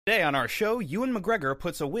Today on our show, Ewan McGregor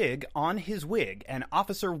puts a wig on his wig, and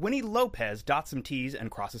Officer Winnie Lopez dots some T's and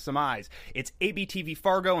crosses some I's. It's ABTV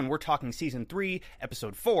Fargo, and we're talking Season 3,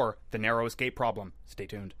 Episode 4, The Narrow Escape Problem. Stay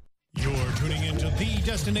tuned. You're tuning into the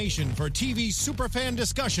destination for TV superfan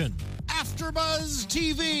discussion, AfterBuzz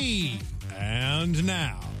TV. And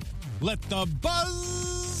now, let the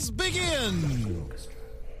buzz begin.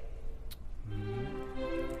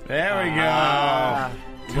 There we go.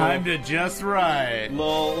 Timed it just right.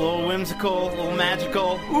 Little whimsical, little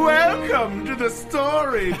magical. Welcome to the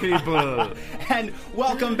story, people. And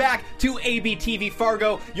welcome back to ABTV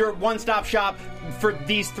Fargo, your one-stop shop for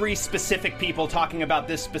these three specific people talking about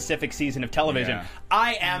this specific season of television. Yeah.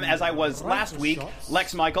 I am, as I was last week,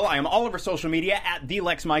 Lex Michael. I am all over social media at the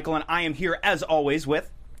Lex Michael, and I am here as always with...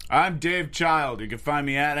 I'm Dave Child. You can find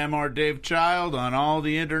me at MrDaveChild on all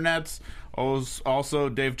the internets. Also,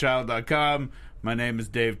 DaveChild.com. My name is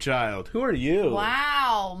Dave Child. Who are you?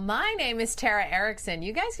 Wow. My name is Tara Erickson.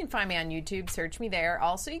 You guys can find me on YouTube. Search me there.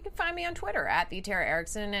 Also, you can find me on Twitter at the Tara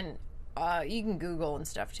Erickson, and you can Google and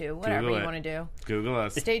stuff too. Whatever you want to do. Google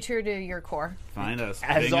us. Stay true to your core. Find us.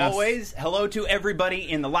 As always, hello to everybody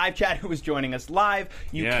in the live chat who is joining us live.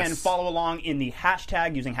 You can follow along in the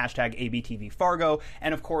hashtag using hashtag ABTVFargo.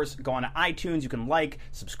 And of course, go on to iTunes. You can like,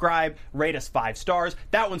 subscribe, rate us 5 stars.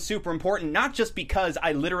 That one's super important, not just because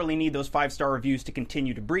I literally need those 5-star reviews to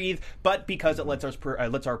continue to breathe, but because it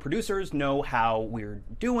lets our producers know how we're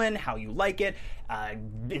doing, how you like it,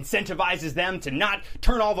 incentivizes them to not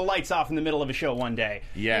turn all the lights off in the middle of a show one day.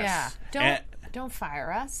 Yes. Yeah. Don't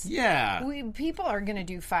fire us. Yeah. People are going to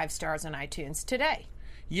do 5 stars on iTunes today.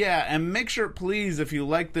 Yeah, and make sure, please, if you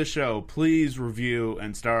like the show, please review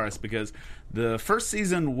and star us, because the first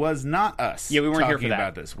season was not us. Yeah, we weren't here for that.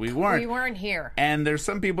 About this. We weren't here. And there's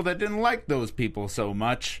some people that didn't like those people so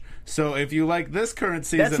much. So if you like this current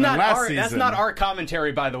season That's not and last season... That's not our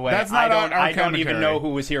commentary, by the way. That's not our I don't commentary. even know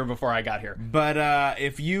who was here before I got here. But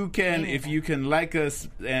if you can like us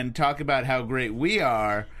and talk about how great we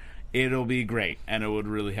are, it'll be great, and it would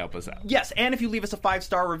really help us out. Yes, and if you leave us a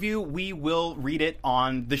 5-star review, we will read it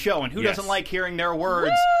on the show. And who doesn't like hearing their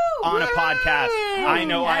words on a podcast? I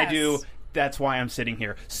know I do. That's why I'm sitting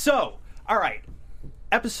here. So, all right.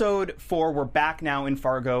 Episode 4, we're back now in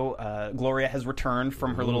Fargo. Gloria has returned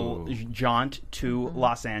from her little jaunt to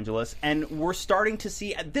Los Angeles, and we're starting to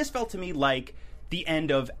see... This felt to me like the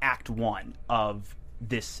end of Act 1 of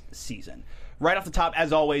this season. Right off the top,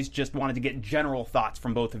 as always, just wanted to get general thoughts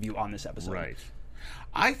from both of you on this episode. Right.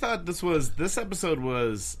 I thought this episode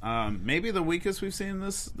was maybe the weakest we've seen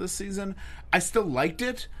this season. I still liked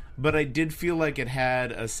it, but I did feel like it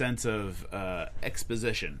had a sense of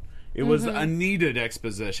exposition. It was a needed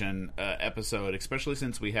exposition episode, especially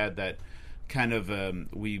since we had that kind of...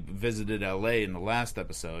 we visited L.A. in the last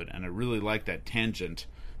episode, and I really liked that tangent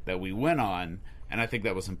that we went on. And I think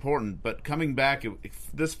that was important. But coming back,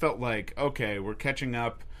 this felt like, okay, we're catching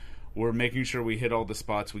up. We're making sure we hit all the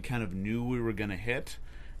spots we kind of knew we were going to hit.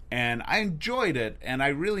 And I enjoyed it. And I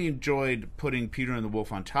really enjoyed putting Peter and the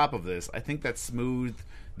Wolf on top of this. I think that smoothed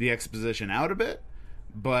the exposition out a bit.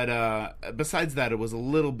 But besides that, it was a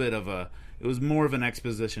little bit of it was more of an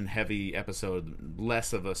exposition-heavy episode,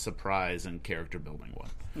 less of a surprise and character-building one.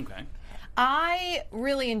 Okay. I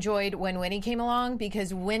really enjoyed when Winnie came along,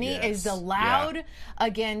 because Winnie is the loud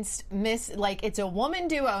against Miss... Like, it's a woman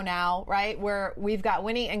duo now, right? Where we've got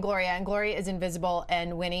Winnie and Gloria is invisible,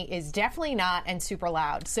 and Winnie is definitely not and super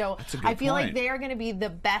loud. So I feel like they are going to be the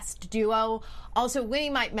best duo. Also, Winnie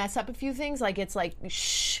might mess up a few things. Like, it's like,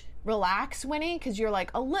 shh, relax, Winnie, because you're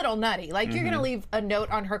like a little nutty. Like, you're going to leave a note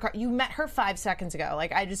on her car. You met her 5 seconds ago.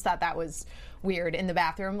 Like, I just thought that was weird in the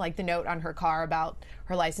bathroom, like the note on her car about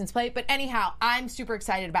her license plate. But anyhow, I'm super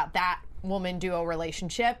excited about that woman duo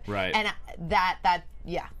relationship. Right. And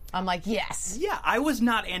I'm like, yes. Yeah, I was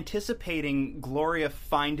not anticipating Gloria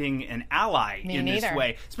finding an ally in this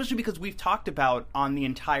way, especially because we've talked about on the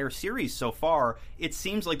entire series so far, it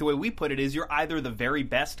seems like the way we put it is you're either the very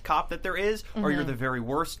best cop that there is or you're the very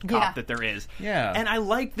worst cop that there is. Yeah. And I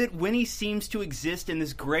like that Winnie seems to exist in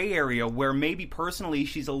this gray area where maybe personally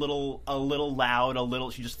she's a little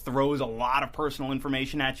loud, she just throws a lot of personal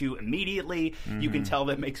information at you immediately. You can tell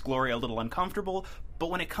that makes Gloria a little uncomfortable. But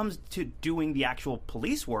when it comes to doing the actual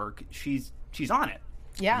police work, she's on it.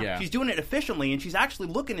 Yeah. She's doing it efficiently, and she's actually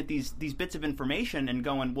looking at these bits of information and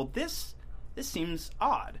going, well, this seems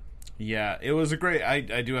odd. Yeah, it was a great...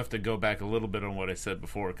 I do have to go back a little bit on what I said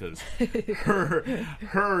before, because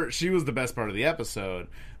she was the best part of the episode,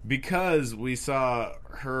 because we saw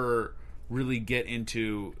her really get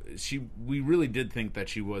into... We really did think that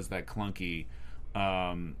she was that clunky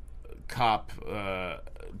cop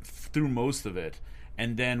through most of it.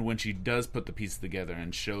 And then when she does put the pieces together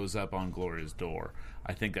and shows up on Gloria's door,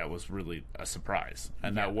 I think that was really a surprise.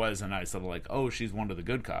 And that was a nice little like, oh, she's one of the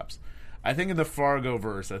good cops. I think in the Fargo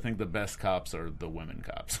verse, I think the best cops are the women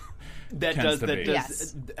cops. Yes.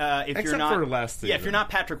 If Except you're not, for last season. yeah, if you're not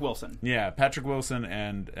Patrick Wilson. Yeah, Patrick Wilson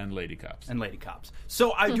and Lady Cops. And Lady Cops.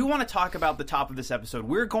 So I do want to talk about the top of this episode.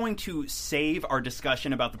 We're going to save our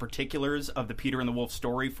discussion about the particulars of the Peter and the Wolf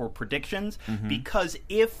story for predictions, because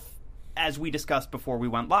if, as we discussed before we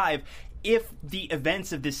went live, if the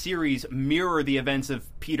events of this series mirror the events of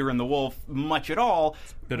Peter and the Wolf much at all,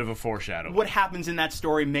 Bit of a foreshadow. what happens in that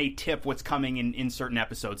story may tip what's coming in certain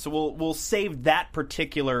episodes. So we'll save that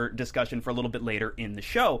particular discussion for a little bit later in the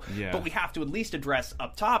show. Yeah. But we have to at least address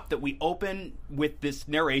up top that we open with this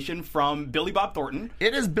narration from Billy Bob Thornton.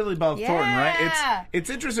 It is Billy Bob Thornton, right? Yeah.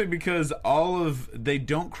 It's interesting because they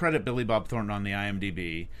don't credit Billy Bob Thornton on the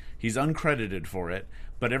IMDb. He's uncredited for it,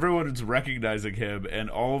 but everyone's recognizing him,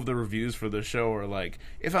 and all of the reviews for the show are like,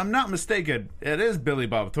 if I'm not mistaken, it is Billy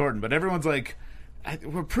Bob Thornton, but everyone's like,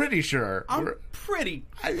 we're pretty sure. I'm pretty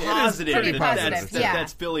It is positive pretty that positive,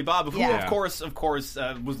 that's Billy Bob, who Yeah. of course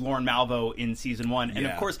was Lauren Malvo in season 1, and of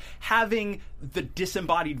Yeah. course having the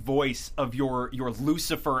disembodied voice of your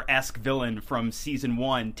Lucifer-esque villain from season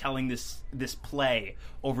 1 telling this play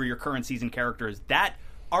over your current season characters, that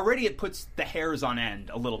already it puts the hairs on end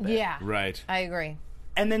a little bit. Yeah. Right. I agree.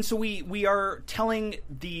 And then so we are telling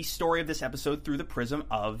the story of this episode through the prism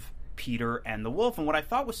of Peter and the Wolf. And what I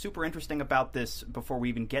thought was super interesting about this, before we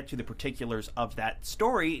even get to the particulars of that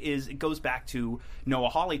story, is it goes back to Noah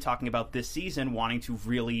Hawley talking about this season wanting to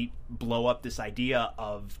really blow up this idea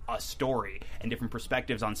of a story and different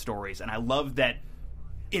perspectives on stories. And I love that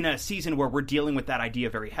in a season where we're dealing with that idea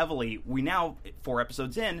very heavily, we now, 4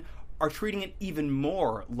 episodes in, are treating it even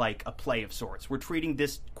more like a play of sorts. We're treating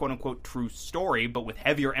this quote-unquote true story, but with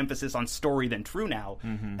heavier emphasis on story than true now,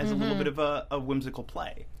 as a little bit of a whimsical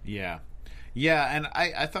play. Yeah. Yeah, and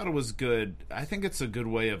I thought it was good. I think it's a good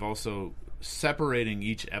way of also separating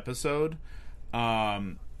each episode,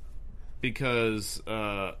 because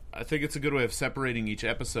I think it's a good way of separating each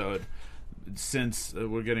episode, since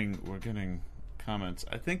we're getting comments.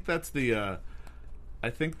 I think that's the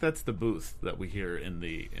booth that we hear in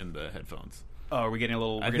the headphones. Oh, are we getting a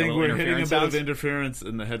little? I think we're hitting a bit sounds? of interference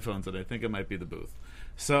in the headphones, and I think it might be the booth.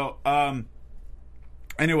 So,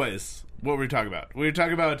 anyways, what were we talking about? We were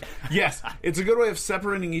talking about, yes, it's a good way of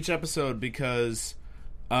separating each episode, because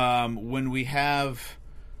when we have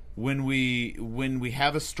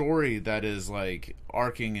a story that is like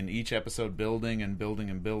arcing in each episode, building and building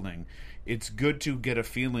and building, it's good to get a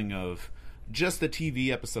feeling of just the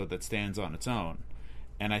TV episode that stands on its own.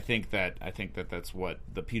 And I think that that's what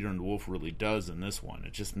the Peter and the Wolf really does in this one.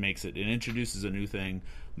 It just makes it introduces a new thing,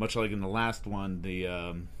 much like in the last one,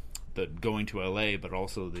 the going to LA, but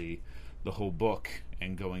also the whole book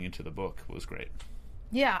and going into the book was great.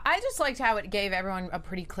 Yeah, I just liked how it gave everyone a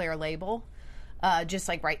pretty clear label. Just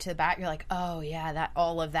like right to the bat, you're like, oh yeah, that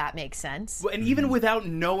all of that makes sense. And even without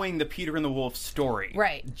knowing the Peter and the Wolf story,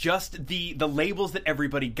 right? Just the labels that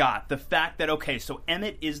everybody got, the fact that okay, so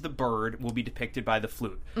Emmett is the bird will be depicted by the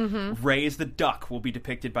flute, Ray is the duck will be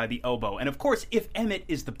depicted by the oboe, and of course, if Emmett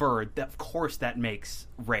is the bird, of course that makes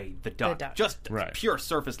Ray the duck. Just pure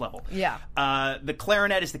surface level. Yeah. The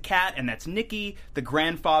clarinet is the cat, and that's Nicky. The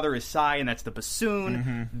grandfather is Cy, and that's the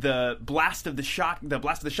bassoon. The blast of the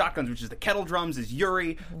shotguns, which is the kettle drums, is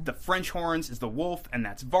Yuri. The French horns is the wolf, and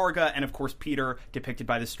that's Varga. And of course, Peter, depicted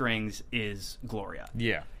by the strings, is Gloria.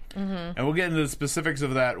 Yeah. And we'll get into the specifics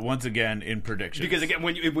of that once again in predictions. Because again,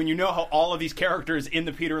 when you know how all of these characters in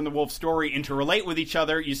the Peter and the Wolf story interrelate with each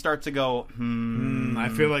other, you start to go, I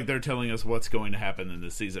feel like they're telling us what's going to happen in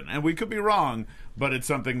this season. And we could be wrong, but it's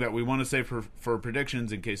something that we want to say for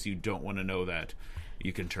predictions in case you don't want to know that.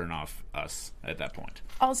 You can turn off us at that point.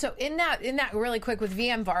 Also, in that really quick with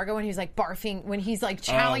VM Varga, when he's like barfing, when he's like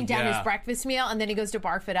chowing down his breakfast meal, and then he goes to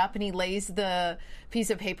barf it up, and he lays the piece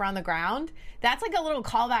of paper on the ground. That's like a little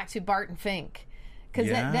callback to Barton Fink. Because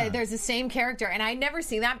there's the same character, and I'd never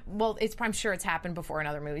seen that. Well, I'm sure it's happened before in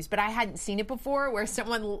other movies, but I hadn't seen it before where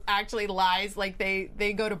someone actually lies, like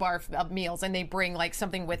they go to barf up meals and they bring like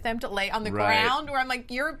something with them to lay on the ground, where I'm like,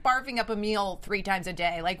 you're barfing up a meal 3 times a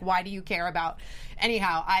day. Like, why do you care about?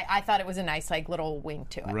 Anyhow, I thought it was a nice like little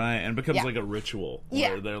wink to it. Right, and it becomes like a ritual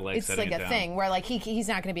where they're like setting it down. It's like a thing where like he's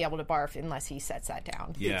not going to be able to barf unless he sets that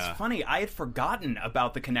down. Yeah. It's funny, I had forgotten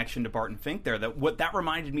about the connection to Barton Fink there. That what that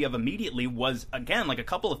reminded me of immediately was, again, like a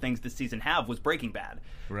couple of things this season have was Breaking Bad.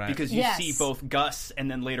 Right. Because you see both Gus and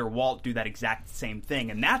then later Walt do that exact same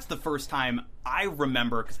thing. And that's the first time I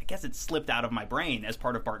remember, because I guess it slipped out of my brain as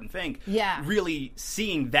part of Barton Fink, really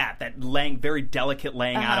seeing that very delicate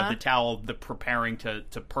laying out of the towel, the preparing to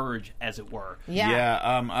purge, as it were.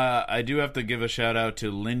 I do have to give a shout out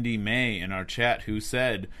to Lindy May in our chat, who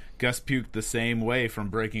said Gus puked the same way from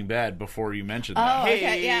Breaking Bad before you mentioned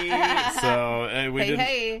that. So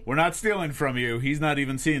we're not stealing from you. He's not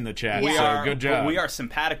even seeing the chat. So good job. We are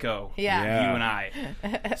simpatico. You and I.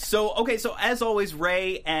 So as always,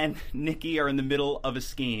 Ray and Nikki are in the middle of a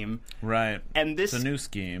scheme. Right. And it's a new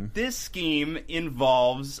scheme. This scheme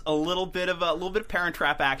involves a little bit of Parent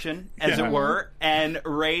Trap action, as it were. And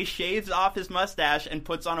Ray shaves off his mustache and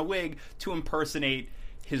puts on a wig to impersonate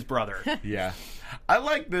his brother. Yeah. I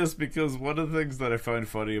like this because one of the things that I find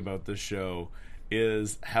funny about this show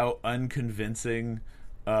is how unconvincing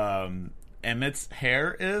Emmett's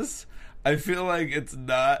hair is. I feel like it's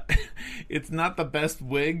not the best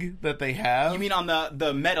wig that they have. You mean on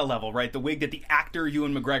the meta level, right? The wig that the actor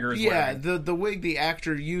Ewan McGregor is wearing. Yeah, the wig the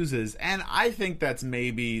actor uses. And I think that's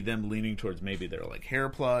maybe them leaning towards maybe they're like hair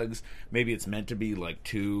plugs. Maybe it's meant to be like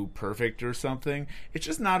too perfect or something. It's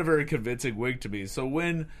just not a very convincing wig to me. So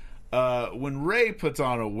when Ray puts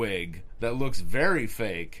on a wig that looks very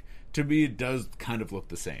fake, to me it does kind of look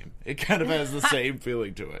the same. It kind of has the same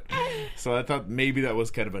feeling to it. So I thought maybe that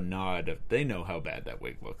was kind of a nod. They know how bad that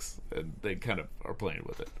wig looks, and they kind of are playing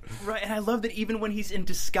with it. Right, and I love that even when he's in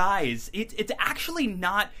disguise, it's actually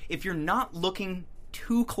not, if you're not looking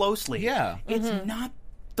too closely, it's not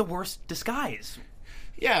the worst disguise.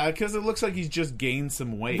 Yeah, because it looks like he's just gained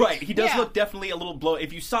some weight. Right, he does look definitely a little blow.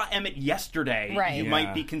 If you saw Emmett yesterday, you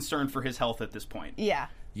might be concerned for his health at this point. Yeah.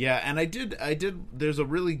 Yeah, and I did. There's a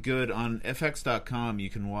really good, on FX.com, you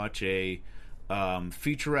can watch a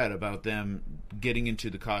featurette about them getting into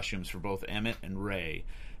the costumes for both Emmett and Ray.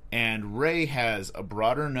 And Ray has a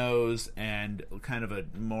broader nose and kind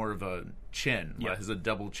of more of a chin. Yep. Has a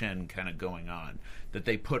double chin kind of going on that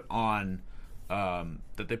they put on Ewan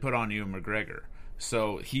McGregor.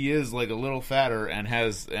 So he is like a little fatter and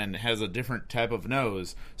has a different type of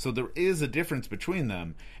nose. So there is a difference between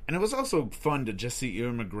them. And it was also fun to just see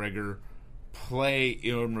Ewan McGregor play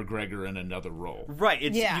Ewan McGregor in another role. Right.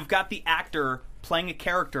 You've got the actor playing a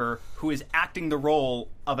character who is acting the role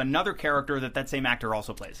of another character that same actor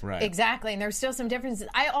also plays. Right. Exactly. And there's still some differences.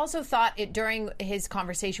 I also thought during his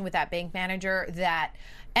conversation with that bank manager that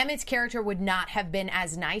Emmett's character would not have been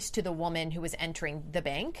as nice to the woman who was entering the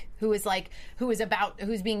bank, who's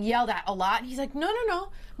being yelled at a lot. And he's like, no.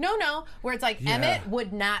 Where it's like, Emmett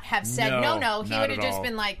would not have said no. He would have just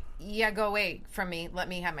been like, yeah, go away from me. Let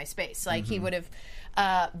me have my space. Like, he would have,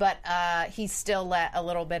 but he still let a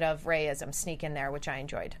little bit of Rayism sneak in there, which I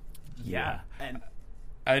enjoyed. Yeah. And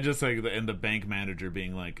I just like the bank manager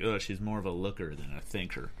being like, oh, she's more of a looker than a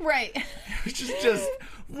thinker. Right. Which is just,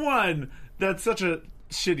 one, that's such a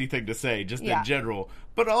shitty thing to say, just in general.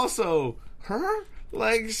 But also, her?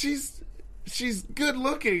 Like, she's good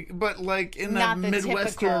looking, but like in that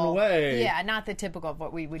Midwestern way. Yeah, not the typical of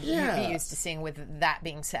what we would be used to seeing with that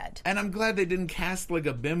being said. And I'm glad they didn't cast like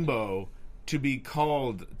a bimbo to be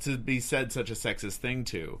said such a sexist thing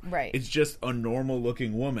to. Right. It's just a normal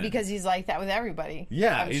looking woman. Because he's like that with everybody.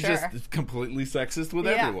 Yeah, he's just completely sexist with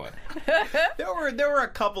everyone. There were a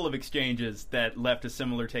couple of exchanges that left a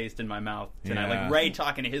similar taste in my mouth tonight. Yeah. Like Ray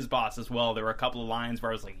talking to his boss as well. There were a couple of lines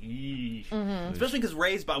where I was like, yeesh. Mm-hmm. Especially because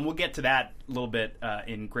Ray's boss, and we'll get to that a little bit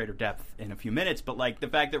in greater depth in a few minutes, but like the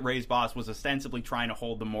fact that Ray's boss was ostensibly trying to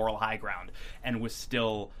hold the moral high ground and was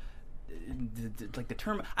still... like the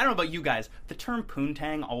term, I don't know about you guys, the term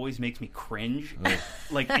poontang always makes me cringe,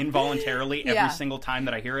 like involuntarily every single time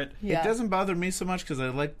that I hear it. It doesn't bother me so much because I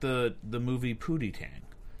like the movie Pootie Tang.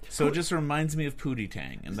 So it just reminds me of Pootie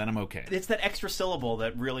Tang, and then I'm okay. It's that extra syllable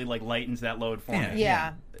that really like lightens that load for me.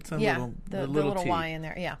 Yeah. It's a the little Y in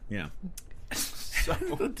there. Yeah. Yeah. So,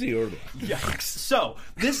 yikes. So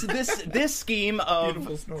this scheme of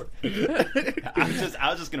beautiful snort. I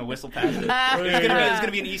was just gonna whistle past it. It's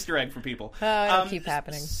gonna be an Easter egg for people. It'll keep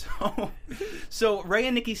happening. So Ray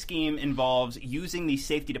and Nikki's scheme involves using the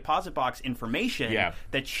safety deposit box information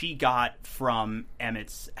that she got from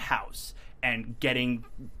Emmett's house and getting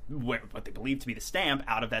what they believe to be the stamp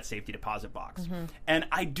out of that safety deposit box. Mm-hmm. And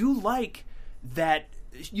I do like that.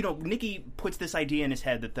 You know, Nikki puts this idea in his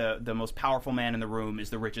head that the most powerful man in the room is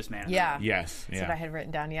the richest man in the room. Yes. That's what I had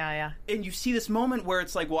written down. Yeah. And you see this moment where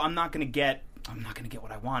it's like, well, I'm not going to get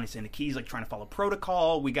what I want. He's saying the key's like trying to follow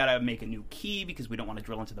protocol. We got to make a new key because we don't want to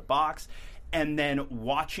drill into the box. And then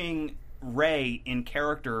watching Ray in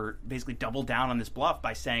character basically doubled down on this bluff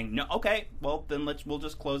by saying, "No, okay, well then we'll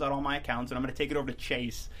just close out all my accounts and I'm going to take it over to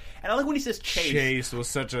Chase." And I like when he says Chase. Chase was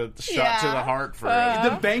such a shot to the heart for him.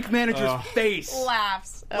 The bank manager's face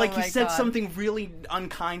laughs. Like he said something really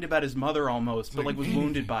unkind about his mother almost, but like was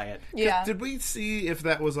wounded by it. Yeah. Did we see if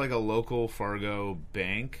that was like a local Fargo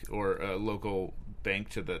bank or a local bank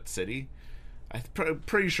to that city? I'm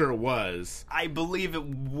pretty sure it was. I believe it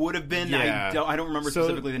would have been. Yeah. I don't remember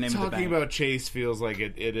specifically the name of the bank. Talking about Chase feels like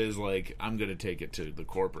it is like, I'm going to take it to the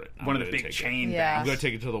corporate. One of the big chain Yeah. banks. I'm going to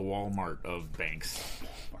take it to the Walmart of banks.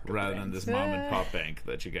 Rather than this mom and pop bank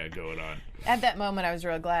that you got going on. At that moment, I was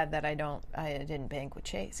real glad that I didn't bank with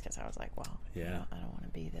Chase, because I was like, well, Yeah. I don't want to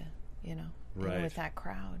be Right. with that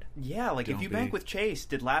crowd. Yeah, like if you Don't bank be. with Chase,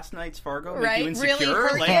 did last night's Fargo make Right? you insecure?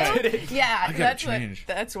 Really Like, hurt did you? it- Yeah, gotta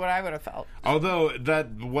that's what I would have felt. Although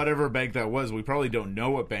that whatever bank that was, we probably don't know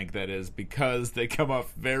what bank that is because they come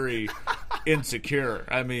off very insecure.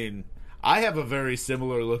 I mean, I have a very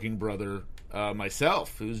similar looking brother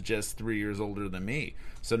myself, who's just 3 years older than me.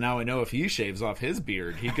 So now I know if he shaves off his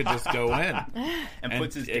beard, he could just go in and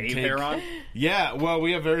puts his Dave take- hair on. Yeah, well,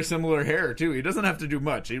 we have very similar hair too. He doesn't have to do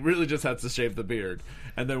much. He really just has to shave the beard,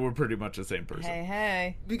 and then we're pretty much the same person.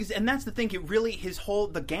 Hey. And that's the thing.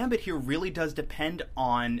 The gambit here really does depend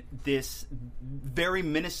on this very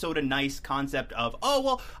Minnesota nice concept of, oh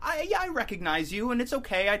well, I recognize you and it's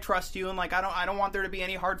okay, I trust you, and like I don't want there to be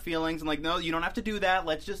any hard feelings, and like no, you don't have to do that.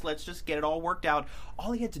 Let's just get it all worked out.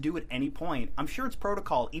 All he had to do at any point, I'm sure it's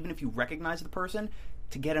protocol, even if you recognize the person,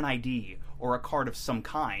 to get an ID or a card of some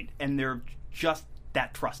kind, and they're just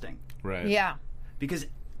that trusting. Right. Yeah. Because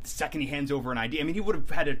the second he hands over an ID, I mean, he would have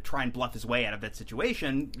had to try and bluff his way out of that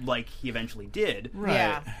situation, like he eventually did. Right.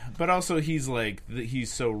 Yeah. But also he's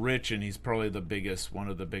so rich, and he's probably one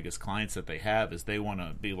of the biggest clients that they have, is they want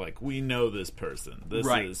to be like, we know this person.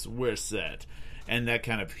 We're set. And that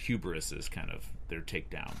kind of hubris is kind of their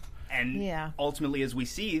takedown. And ultimately, as we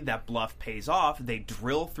see, that bluff pays off. They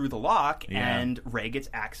drill through the lock, and Ray gets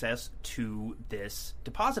access to this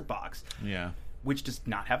deposit box. Yeah. Which does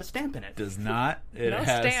not have a stamp in it. Does not. It No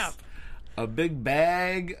has stamp. a big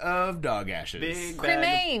bag of dog ashes. Big bag of-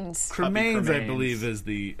 Cremains. Cremains, I cremains. believe, is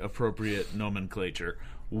the appropriate nomenclature,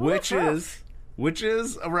 which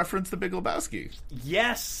is a reference to Big Lebowski.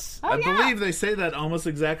 Yes! I believe they say that almost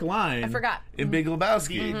exact line. I forgot. In Big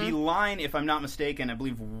Lebowski. The line, if I'm not mistaken, I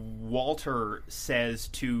believe Walter says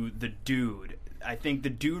to the dude, I think the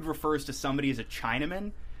dude refers to somebody as a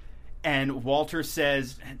Chinaman, and Walter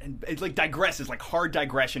says, and it like digresses, like hard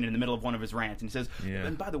digression in the middle of one of his rants, and he says,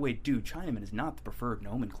 and by the way, dude, Chinaman is not the preferred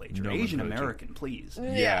nomenclature. Asian American, please.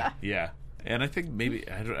 Yeah. And I think maybe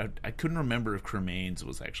I couldn't remember if cremains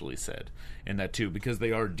was actually said in that too, because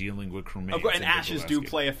they are dealing with cremains. And ashes do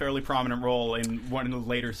play a fairly prominent role in one of the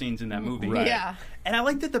later scenes in that movie. Right. Yeah. And I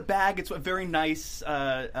like that the bag, it's a very nice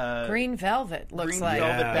Green velvet looks green like.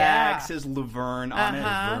 velvet Yeah. bag, says Laverne on it.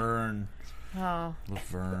 Laverne. Oh,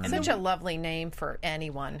 Laverne. such a lovely name for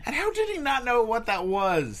anyone. And how did he not know what that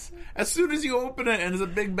was? As soon as you open it and it's a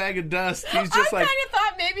big bag of dust, he's just I like, kind of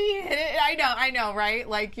thought maybe he hit it. I know, right?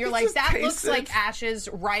 Like you're like just that taste looks it. like ashes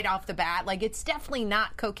right off the bat. Like it's definitely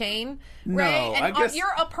not cocaine, No, right? And I guess-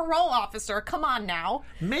 you're a parole officer. Come on now.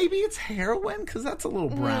 maybe it's heroin because that's a little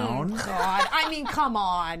brown. God, I mean, come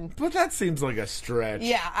on. But that seems like a stretch.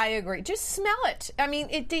 Yeah, I agree. Just smell it. I mean,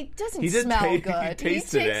 it doesn't He did smell he good.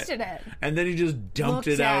 tasted it. And then he just dumped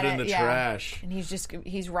it out in the trash. And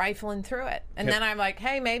he's rifling through it. And then I'm like,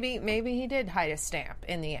 hey, maybe he did hide a stamp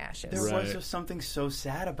in the ashes. There Right. was just something so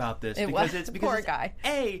sad about this It because was. it's because Poor it's, guy.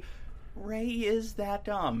 A, Ray is that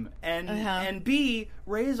dumb, and B,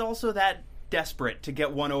 Ray is also that desperate to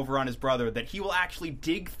get one over on his brother that he will actually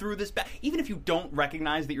dig through this bag, even if you don't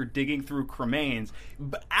recognize that you're digging through cremains.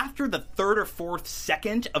 But after the third or fourth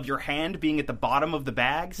second of your hand being at the bottom of the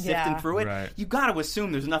bag, sifting through it, Right. you got to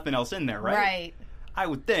assume there's nothing else in there, right? Right. I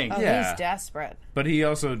would think. Oh, Yeah. he's desperate. But he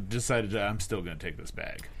also decided, I'm still going to take this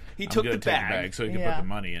bag. He I'm took gonna the take bag. so he could Yeah. put the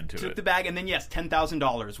money into Took it. the bag, and then yes,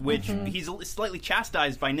 $10,000, which he's slightly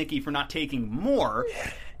chastised by Nikki for not taking more.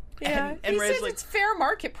 Yeah. And He Ray's says like, it's fair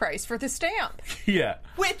market price for the stamp. Yeah.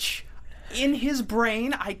 which, in his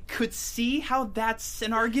brain, I could see how that's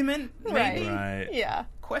an argument. Maybe? Right. Yeah.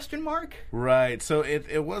 Question mark? Right. So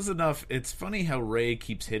it was enough. It's funny how Ray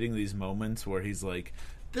keeps hitting these moments where he's like,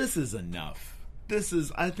 this is enough.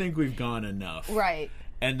 I think we've gone enough. Right.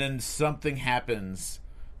 And then something happens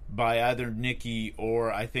by either Nikki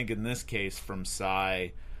or, I think in this case, from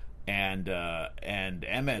Cy and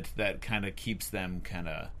Emmett that kind of keeps them kind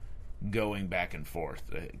of going back and forth,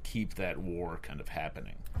 keep that war kind of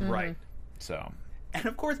happening. Right. So And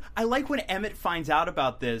of course, I like when Emmett finds out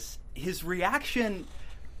about this, his reaction.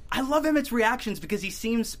 I love Emmett's reactions because he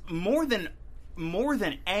seems more than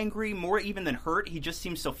angry, more even than hurt. He just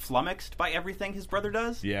seems so flummoxed by everything his brother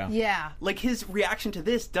does. Yeah. Like, his reaction to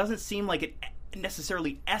this doesn't seem like it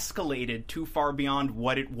necessarily escalated too far beyond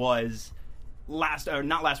what it was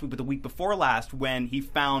not last week, but the week before last, when he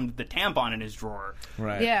found the tampon in his drawer.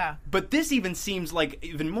 Right. Yeah. But this even seems like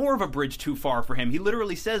even more of a bridge too far for him. He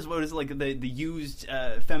literally says, what is it, like the used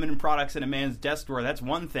feminine products in a man's desk drawer, that's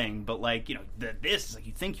one thing, but like, you know, this is like,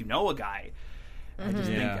 you think you know a guy.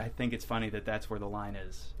 I think it's funny that that's where the line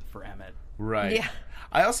is for Emmett. Right. Yeah.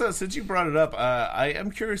 I also, since you brought it up, I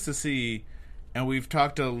am curious to see, and we've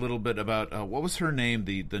talked a little bit about what was her name,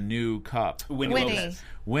 the new cop, Winnie.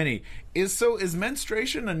 Winnie. Is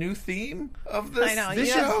menstruation a new theme of this? I know. This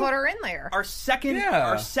You show? just put her in there. Our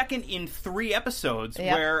second in 3 episodes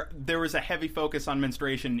where there was a heavy focus on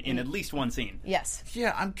menstruation in at least one scene. Yes.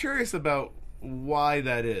 Yeah, I'm curious about why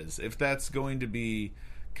that is. If that's going to be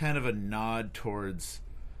kind of a nod towards,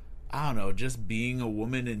 I don't know, just being a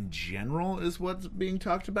woman in general is what's being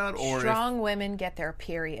talked about, or Strong women get their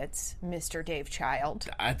periods, Mr. Dave Child.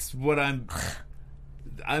 That's what I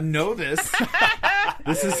know this.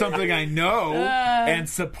 This is something I know and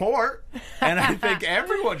support, and I think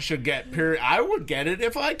everyone should get period. I would get it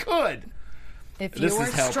if I could. If This you were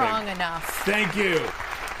is helping. strong enough. Thank you.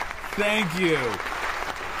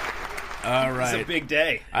 All right. It's a big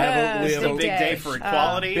day. We have It's a a big day for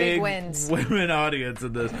equality. big wins. women audience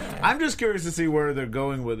in this. I'm just curious to see where they're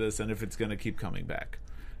going with this and if it's going to keep coming back.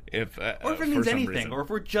 Or if it for means some anything, reason. or if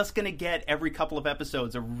we're just going to get every couple of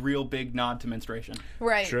episodes a real big nod to menstruation.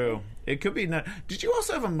 Right. True. It could be not. Did you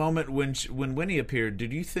also have a moment when Winnie appeared?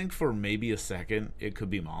 Did you think for maybe a second it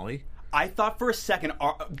could be Molly? I thought for a second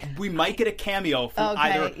we might get a cameo from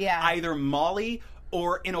either Molly,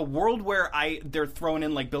 or in a world where they're throwing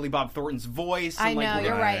in like Billy Bob Thornton's voice. And, I know, like,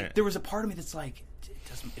 you're right. There was a part of me that's like,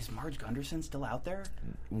 is Marge Gunderson still out there?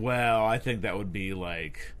 Well, I think that would be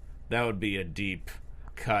a deep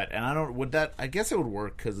cut, and I guess it would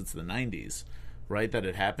work because it's the 90s, right? That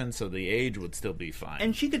it happened, so the age would still be fine.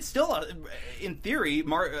 And she could still, in theory,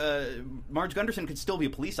 Marge Gunderson could still be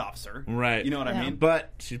a police officer. Right. You know what I mean?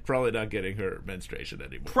 But she's probably not getting her menstruation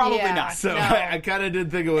anymore. Probably Yeah. not. So No. I kind of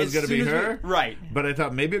did think it was As going to be soon as her. right. But I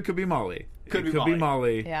thought maybe it could be Molly. Could be be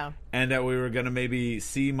Molly. Yeah. And that we were going to maybe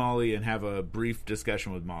see Molly and have a brief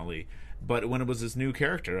discussion with Molly. But when it was this new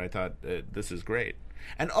character, I thought, this is great.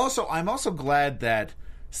 And also, I'm also glad that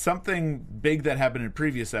something big that happened in a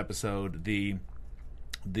previous episode, the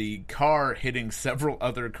car hitting several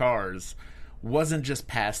other cars, wasn't just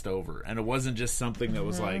passed over, and it wasn't just something that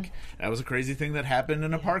was like, that was a crazy thing that happened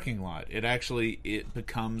in a parking lot. It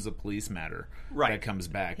becomes a police matter that comes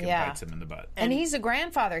back and bites him in the butt. And he's a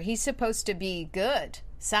grandfather. He's supposed to be good.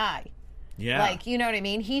 Cy. Yeah. Like, you know what I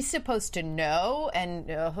mean? He's supposed to know, and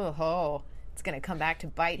it's going to come back to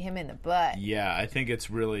bite him in the butt. Yeah, I think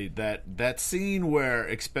it's really that scene where,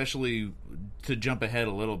 especially to jump ahead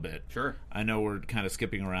a little bit. Sure. I know we're kind of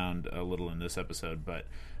skipping around a little in this episode, but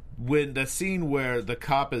when the scene where the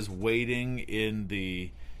cop is waiting in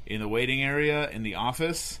the waiting area in the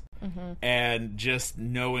office, and just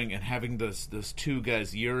knowing and having those 2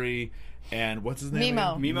 guys, Yuri and what's his name?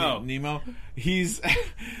 Nemo. He's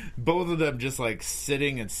both of them just like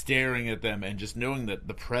sitting and staring at them, and just knowing that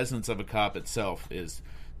the presence of a cop itself is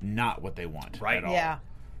not what they want at all. Yeah.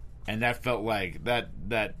 And that felt like that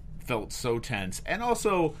felt so tense, and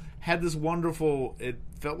also had this wonderful. It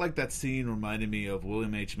felt like that scene reminded me of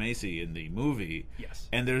William H. Macy in the movie. Yes.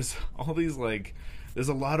 And there's all these there's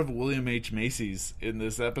a lot of William H. Macy's in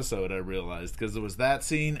this episode, I realized, because there was that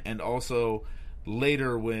scene, and also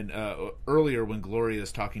later earlier when Gloria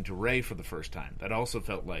is talking to Ray for the first time. That also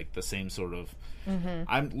felt like the same sort of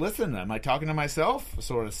am I talking to myself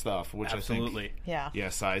sort of stuff, which Absolutely. I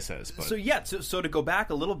think Cy says. But. So to go back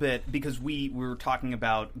a little bit, because we were talking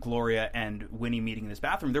about Gloria and Winnie meeting in this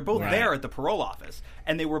bathroom, they're both there at the parole office,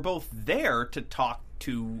 and they were both there to talk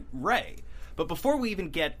to Ray. But before we even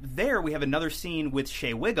get there, we have another scene with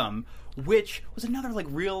Shea Wiggum, which was another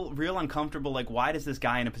real uncomfortable. Like, why does this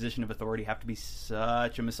guy in a position of authority have to be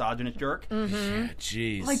such a misogynist jerk? Yeah,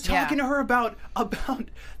 jeez. Like talking to her about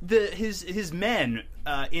his men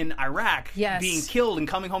in Iraq being killed and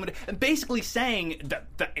coming home, and basically saying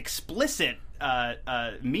the explicit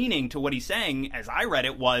meaning to what he's saying, as I read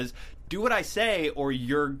it, was, do what I say or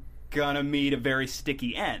you're gonna meet a very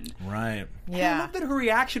sticky end. Right. And I love that her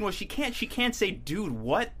reaction was she can't say, dude,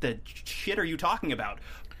 what the shit are you talking about?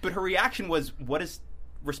 But her reaction was, what does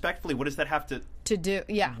that have to do?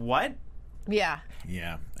 Yeah. What? Yeah.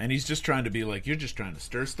 Yeah. And he's just trying to be like, you're just trying to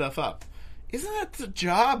stir stuff up isn't that the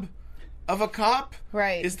job of a cop?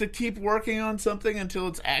 Right. Is to keep working on something until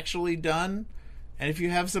it's actually done. And if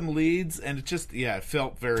you have some leads, and it just, it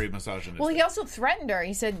felt very misogynistic. Well, he also threatened her.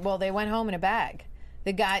 He said, well, they went home in a bag.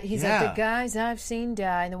 He's like, the guys I've seen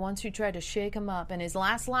die, and the ones who tried to shake him up. And his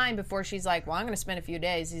last line before she's like, well, I'm going to spend a few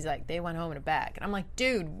days, he's like, they went home in a bag. And I'm like,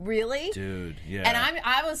 dude, really? Dude, yeah. And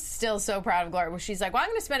I was still so proud of Gloria, where she's like, well, I'm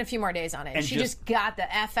going to spend a few more days on it. And she just got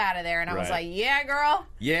the F out of there. And I was like, yeah, girl.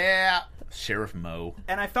 Yeah. Sheriff Moe.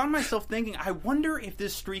 And I found myself thinking, I wonder if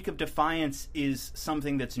this streak of defiance is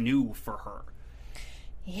something that's new for her.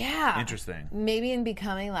 Yeah. Interesting. Maybe in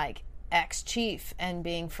becoming like ex-chief and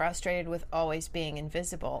being frustrated with always being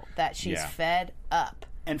invisible, that she's fed up.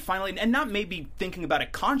 And finally, and not maybe thinking about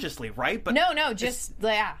it consciously, right? But no, just,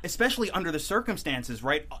 especially under the circumstances,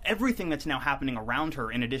 right? Everything that's now happening around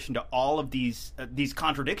her, in addition to all of these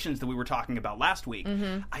contradictions that we were talking about last week,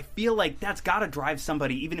 I feel like that's got to drive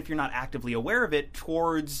somebody, even if you're not actively aware of it,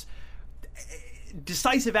 towards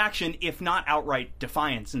decisive action, if not outright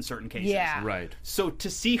defiance in certain cases. Yeah. Right. So to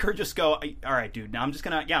see her just go, all right, dude, now I'm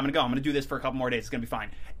going to do this for a couple more days. It's going to be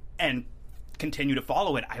fine. And continue to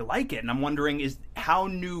follow it. I like it. And I'm wondering, is how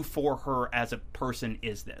new for her as a person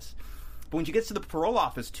is this? But when she gets to the parole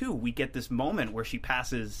office, too, we get this moment where she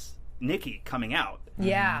passes Nikki coming out.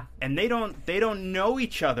 Yeah. And they don't know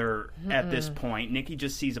each other at this point. Nikki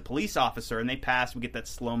just sees a police officer, and they pass. We get that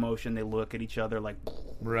slow motion. They look at each other like...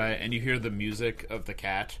 Right, and you hear the music of the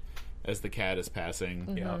cat as the cat is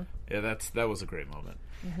passing. Yeah, that was a great moment.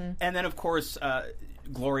 And then, of course,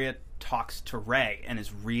 Gloria talks to Ray and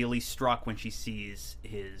is really struck when she sees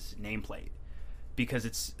his nameplate. Because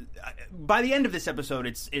it's... by the end of this episode,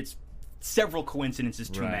 it's several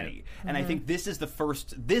coincidences too many. And I think this is the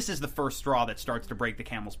first straw that starts to break the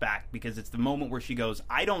camel's back, because it's the moment where she goes,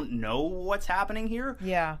 I don't know what's happening here,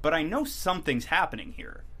 but I know something's happening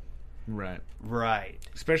here. Right.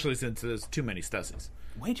 Especially since there's too many Stussies.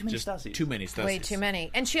 Way too many Stussies. Too many Stussies. Way too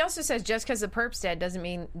many. And she also says just because the perp's dead doesn't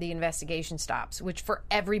mean the investigation stops, which for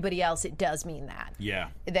everybody else it does mean that. Yeah.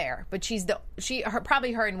 There. But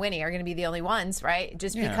probably her and Winnie are going to be the only ones, right?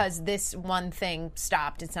 Just because this one thing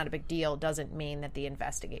stopped, it's not a big deal, doesn't mean that the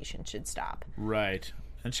investigation should stop. Right.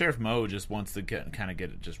 And Sheriff Moe just wants to get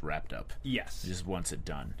it just wrapped up. Yes. He just wants it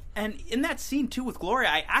done. And in that scene, too, with Gloria,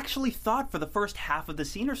 I actually thought for the first half of the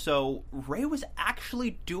scene or so, Ray was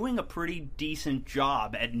actually doing a pretty decent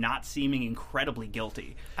job at not seeming incredibly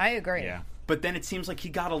guilty. I agree. Yeah. But then it seems like he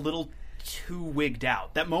got a little too wigged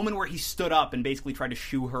out. That moment where he stood up and basically tried to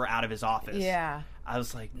shoo her out of his office. Yeah. I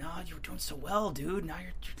was like, no, you were doing so well, dude. Now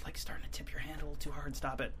you're like starting to tip your hand a little too hard.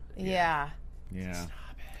 Stop it. Yeah. Stop it.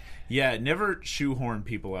 Yeah, never shoehorn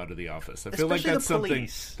people out of the office. I feel like that's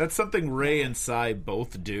something Ray and Cy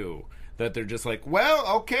both do. That they're just like, well,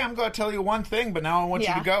 okay, I'm going to tell you one thing, but now I want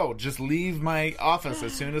you to go. Just leave my office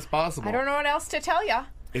as soon as possible. I don't know what else to tell you.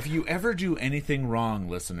 If you ever do anything wrong,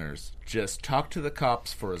 listeners, just talk to the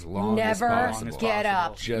cops for as long as possible. Never get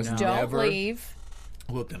up. Just don't never leave.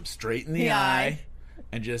 Look them straight in the eye.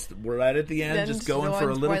 And just, right at the end, then just going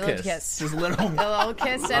for a little kiss. Just a little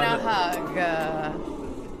kiss and a hug.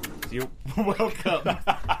 You're welcome.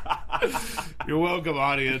 You're welcome,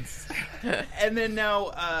 audience. And then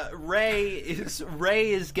now Ray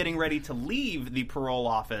is getting ready to leave the parole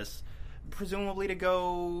office, presumably to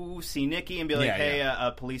go see Nikki and be like,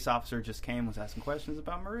 a police officer just came, was asking questions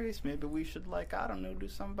about Maurice. Maybe we should, do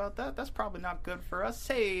something about that. That's probably not good for us.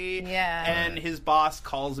 Hey. Yeah. And his boss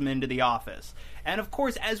calls him into the office. And of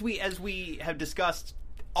course, as we have discussed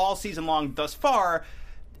all season long thus far,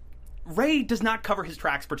 Ray does not cover his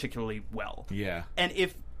tracks particularly well. Yeah. And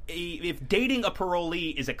if dating a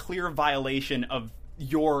parolee is a clear violation of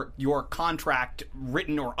your contract,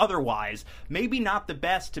 written or otherwise, maybe not the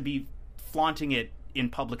best to be flaunting it in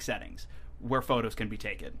public settings where photos can be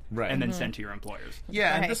taken and then sent to your employers.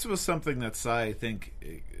 Yeah, and this was something that Cy, I think,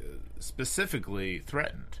 specifically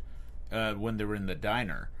threatened when they were in the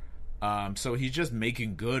diner. So he's just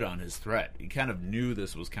making good on his threat. He kind of knew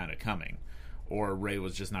this was kind of coming, or Ray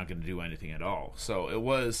was just not going to do anything at all. So it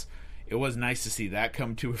was nice to see that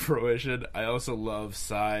come to fruition. I also love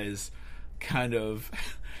Cy's kind of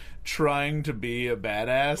trying to be a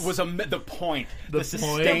badass. Was the point. The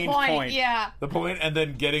sustained point. Yeah. The point, and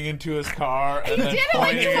then getting into his car and then did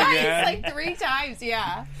pointing it twice, again. 3 times,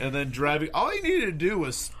 yeah. And then driving. All he needed to do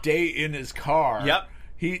was stay in his car. Yep.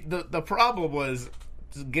 The problem was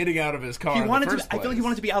getting out of his car. I feel like he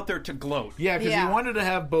wanted to be out there to gloat. Yeah, because he wanted to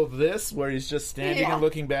have both this, where he's just standing and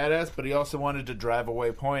looking badass, but he also wanted to drive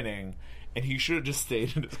away pointing. And he should have just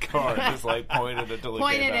stayed in his car and just pointed until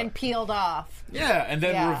he came out. And peeled off. Yeah, and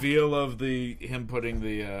then reveal of him putting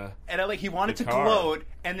the and he wanted to gloat,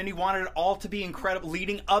 and then he wanted it all to be incredible,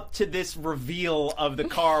 leading up to this reveal of the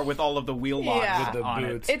car with all of the wheel logs with the on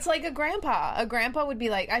boots. it. It's like a grandpa. A grandpa would be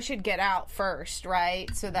like, I should get out first,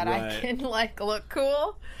 right? So that I can, like, look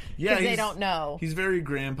cool. Yeah, they don't know. He's very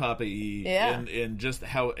grandpapa-y, Yeah. and just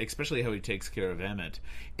especially how he takes care of Emmett.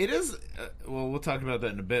 It is, well, we'll talk about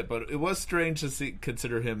that in a bit, but it was strange to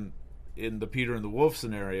consider him in the Peter and the Wolf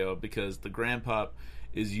scenario, because the grandpa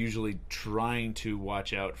is usually trying to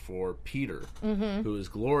watch out for Peter, who is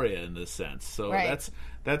Gloria in this sense. So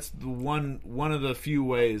that's the one of the few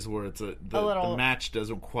ways where it's the match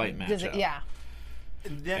doesn't quite match up. Yeah.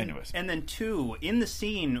 And then two, in the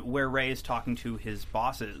scene where Ray is talking to his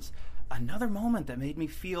bosses, another moment that made me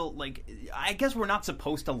feel like, I guess we're not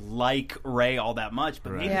supposed to like Ray all that much,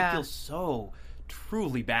 but made me feel so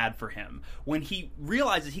truly bad for him when he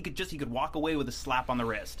realizes he could walk away with a slap on the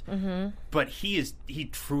wrist. But he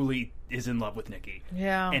truly is in love with Nikki.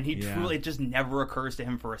 Yeah. And it just never occurs to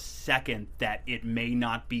him for a second that it may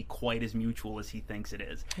not be quite as mutual as he thinks it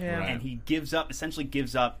is. Yeah. Right. And he essentially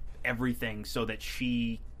gives up everything so that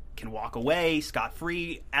she can walk away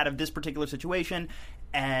scot-free out of this particular situation,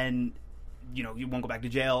 and he won't go back to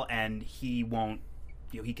jail, and he won't,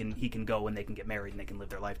 he can go and they can get married and they can live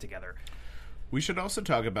their life together. We should also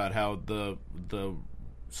talk about how the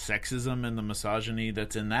sexism and the misogyny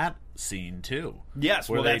that's in that scene too. Yes,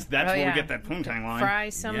 well, that's where we get that poontang line. Fry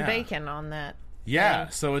some bacon on that. Yeah,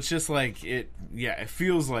 so it's just like it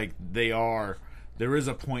feels like there is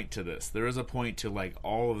a point to this. There is a point to like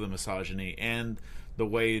all of the misogyny and the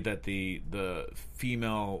way that the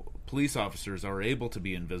female police officers are able to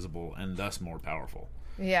be invisible and thus more powerful.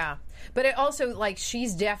 Yeah. But it also, like,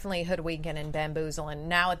 she's definitely hoodwinking and bamboozling.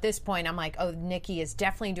 Now, at this point, I'm like, oh, Nikki is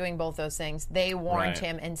definitely doing both those things. They warned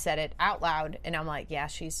him and said it out loud. And I'm like, yeah,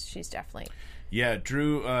 she's definitely. Yeah,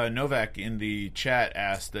 Drew Novak in the chat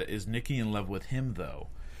asked, is Nikki in love with him, though?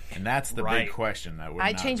 And that's the big question that we're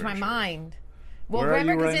I changed my mind. Well, Where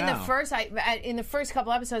remember, are you because right in the first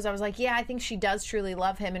couple episodes, I was like, yeah, I think she does truly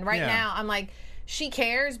love him. And now, I'm like, she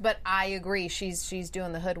cares, but I agree. She's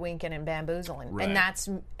doing the hoodwinking and bamboozling,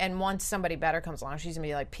 and once somebody better comes along, she's gonna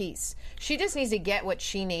be like, peace. She just needs to get what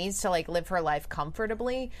she needs to like live her life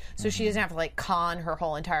comfortably, so she doesn't have to like con her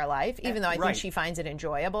whole entire life. Even though I think she finds it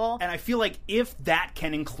enjoyable, and I feel like if that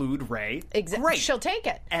can include Ray, great, she'll take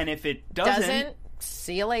it. And if it doesn't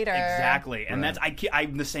see you later. Exactly. And that's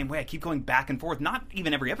I'm the same way. I keep going back and forth. Not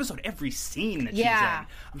even every episode, every scene that she's in. I'm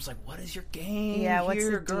just like, what is your game what's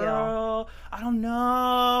here, the girl? deal? I don't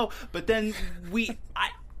know. But then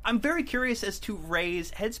I'm very curious as to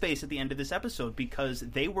Ray's headspace at the end of this episode, because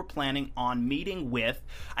they were planning on meeting with,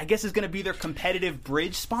 I guess is going to be their competitive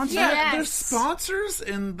bridge sponsor. Yeah, there's sponsors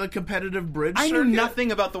in the competitive bridge I circuit? knew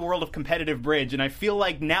nothing about the world of competitive bridge, and I feel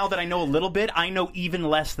like now that I know a little bit, I know even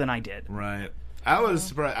less than I did. Right. I was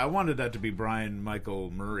surprised. I wanted that to be Brian Michael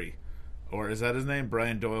Murray. Or is that his name?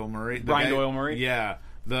 Brian Doyle Murray? Doyle Murray? Yeah.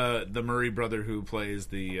 The Murray brother who plays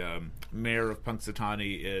the mayor of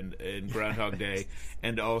Punxsutawney in Groundhog Day,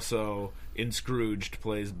 and also in Scrooged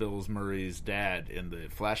plays Bill Murray's dad in the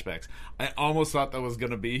flashbacks. I almost thought that was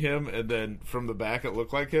going to be him, and then from the back it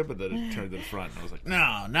looked like him, but then it turned to the front, and I was like,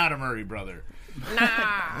 no, not a Murray brother.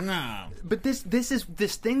 No. But this is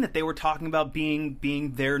this thing that they were talking about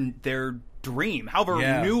being their dream.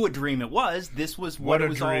 However new a dream it was, this was what it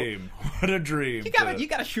was dream. all. What a dream. You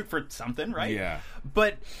gotta shoot for something, right? Yeah.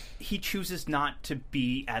 But he chooses not to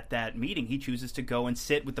be at that meeting. He chooses to go and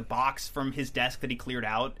sit with the box from his desk that he cleared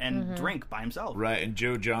out and drink by himself. Right, and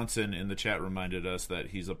Joe Johnson in the chat reminded us that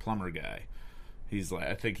he's a plumber guy. He's like,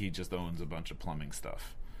 I think he just owns a bunch of plumbing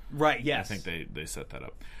stuff. Right, yes. I think they set that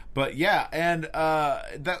up. But yeah, and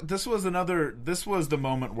this was the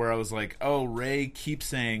moment where I was like, oh, Ray keeps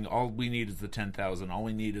saying all we need is the 10,000. All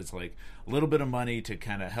we need is like a little bit of money to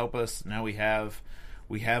kind of help us. Now we have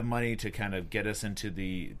money to kind of get us into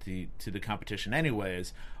the competition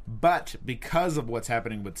anyways. But because of what's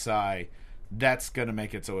happening with Sai, that's going to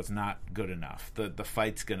make it so it's not good enough. The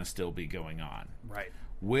fight's going to still be going on. Right.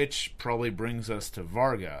 Which probably brings us to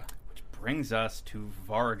Varga.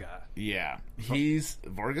 Yeah. He's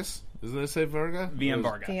Vargas? Does it say Varga? VM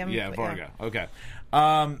Varga. Varga. Okay.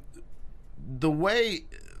 The way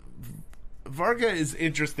Varga is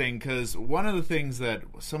interesting because one of the things that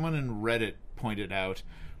someone in Reddit pointed out,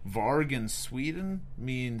 Varg in Sweden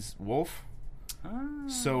means wolf.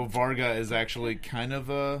 So Varga is actually kind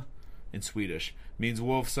of in Swedish, means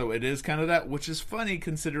wolf, so it is kind of that, which is funny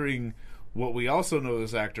considering what we also know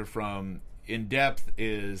this actor from in depth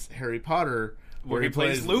is Harry Potter, where he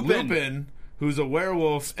plays Lupin, who's a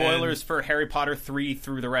werewolf. Spoilers for Harry Potter 3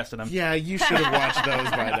 through the rest of them. Yeah, you should have watched those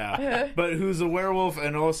by now. But who's a werewolf,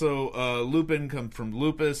 and also Lupin comes from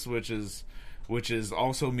lupus, which is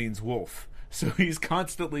also means wolf. So he's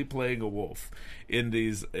constantly playing a wolf in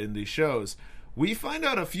these shows. We find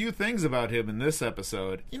out a few things about him in this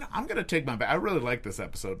episode. I'm going to take my back. I really like this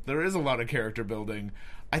episode. There is a lot of character building.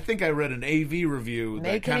 I think I read an AV review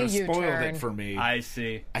that kind of spoiled it for me. I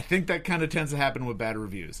see. I think that kind of tends to happen with bad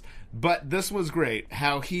reviews. But this was great.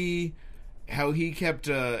 How he kept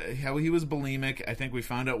how he was bulimic. I think we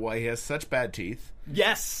found out why he has such bad teeth.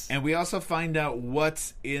 Yes. And we also find out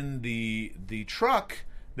what's in the truck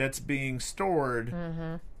that's being stored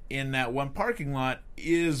in that one parking lot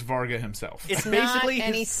is Varga himself. It's basically not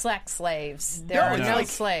any sex slaves. There are no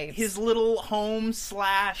slaves. His little home /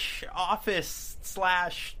 office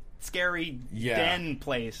 / scary den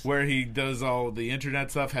place where he does all the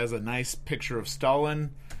internet stuff. Has a nice picture of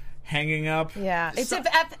Stalin hanging up. Yeah,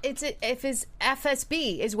 if his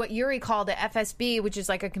FSB is what Yuri called it, FSB, which is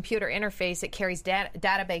like a computer interface that carries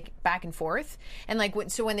data back and forth,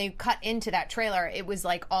 and so when they cut into that trailer, it was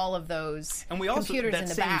like all of those and we also computers that in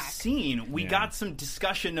the same back. Scene we got some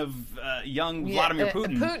discussion of young Vladimir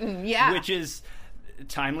Putin, which is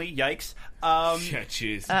timely. Yikes.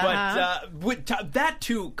 Jeez. But that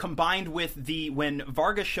too, combined with when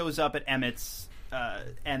Varga shows up at Emmett's.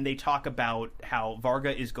 And they talk about how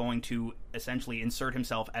Varga is going to essentially insert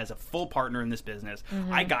himself as a full partner in this business.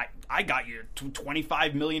 I got your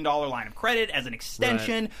 $25 million line of credit as an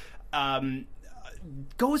extension. Right.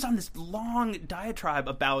 Goes on this long diatribe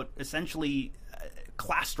about essentially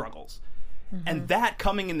class struggles. And that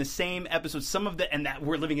coming in the same episode, and that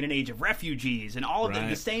we're living in an age of refugees, and all of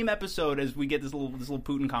the same episode as we get this little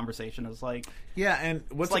Putin conversation. I was like, and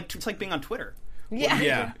it's like being on Twitter.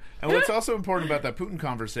 Yeah. And what's also important about that Putin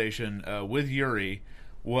conversation with Yuri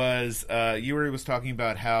was Yuri was talking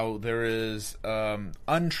about how there is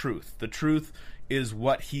untruth. The truth is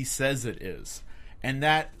what he says it is. And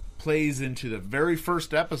that plays into the very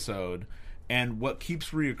first episode and what keeps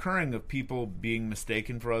reoccurring of people being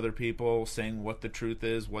mistaken for other people, saying what the truth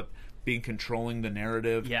is, being controlling the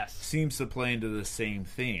narrative, seems to play into the same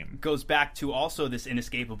theme. Goes back to also this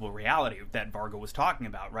inescapable reality that Varga was talking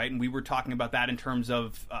about, right? And we were talking about that in terms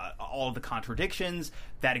of all of the contradictions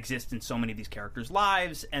that exist in so many of these characters'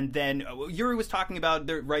 lives. And then Yuri was talking about,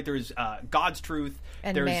 there's God's truth,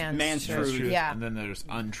 and there's man's truth. Yeah. And then there's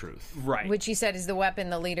untruth. Right. Which he said is the weapon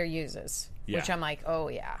the leader uses. Yeah. Which I'm like, oh,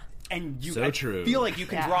 yeah. And true. Feel like you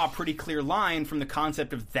can draw a pretty clear line from the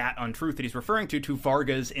concept of that untruth that he's referring to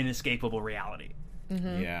Varga's inescapable reality.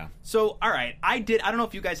 Mm-hmm. Yeah. So, all right, I don't know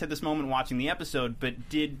if you guys had this moment watching the episode, but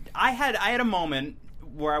I had a moment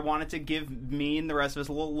where I wanted to give me and the rest of us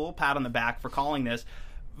a little pat on the back for calling this.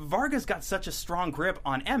 Varga's got such a strong grip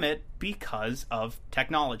on Emmett because of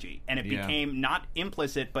technology, and it became not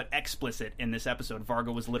implicit but explicit in this episode.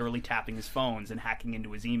 Varga was literally tapping his phones and hacking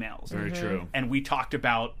into his emails. Very true. And we talked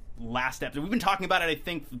about last episode. We've been talking about it, I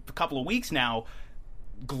think, a couple of weeks now.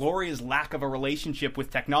 Gloria's lack of a relationship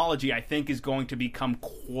with technology, I think, is going to become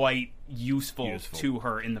quite useful to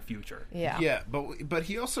her in the future. Yeah. Yeah, but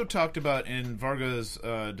he also talked about in Varga's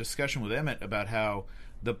discussion with Emmett about how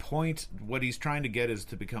the point, what he's trying to get is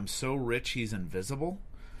to become so rich he's invisible,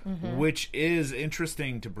 which is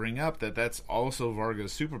interesting to bring up, that's also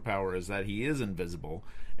Varga's superpower, is that he is invisible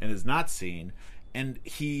and is not seen, and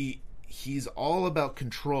he's all about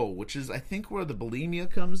control, which is, I think, where the bulimia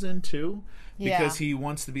comes in too, because he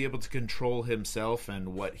wants to be able to control himself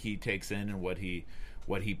and what he takes in and what he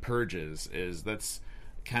purges. That's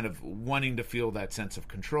kind of wanting to feel that sense of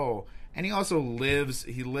control. And he also lives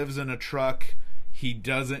in a truck.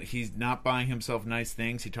 He's not buying himself nice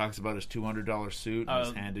things. He talks about his $200 suit and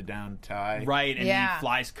his handed-down tie. Right, and he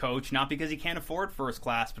flies coach, not because he can't afford first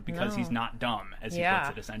class, but because he's not dumb, as he puts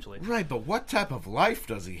it, essentially. Right, but what type of life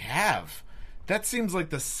does he have? That seems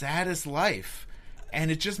like the saddest life.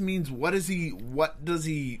 And it just means, what does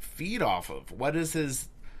he feed off of? What is his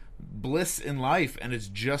bliss in life? And it's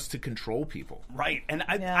just to control people. Right. And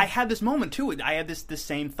I had this moment too. I had this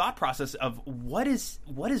same thought process of what is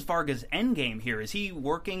Varga's end game here? Is he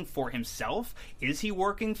working for himself? Is he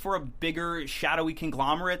working for a bigger shadowy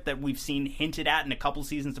conglomerate that we've seen hinted at in a couple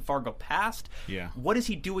seasons of Fargo past? Yeah. What is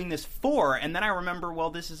he doing this for? And then I remember, well,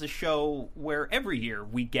 this is a show where every year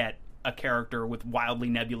we get a character with wildly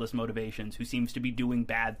nebulous motivations who seems to be doing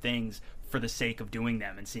bad things for the sake of doing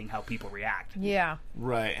them and seeing how people react. Yeah.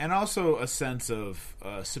 Right. And also a sense of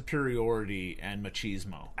superiority and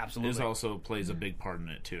machismo. Absolutely. Also plays a big part in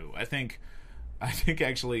it too. I think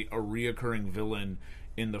actually a reoccurring villain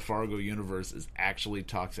in the Fargo universe is actually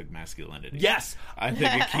toxic masculinity. Yes, I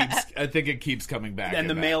think it keeps coming back. And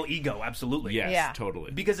the male ego, absolutely. Yes,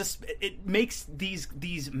 totally. Because it makes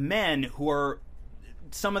these men who are,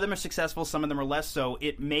 some of them are successful, some of them are less so.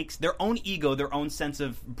 It makes their own ego, their own sense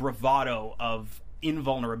of bravado, of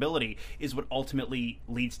invulnerability, is what ultimately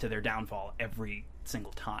leads to their downfall every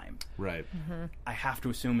single time. Right. I have to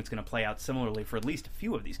assume it's going to play out similarly for at least a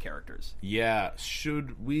few of these characters. Yeah.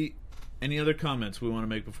 Should we... Any other comments we want to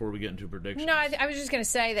make before we get into predictions? No, I was just going to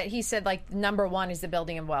say that he said, like, number one is the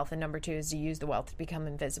building of wealth, and number two is to use the wealth to become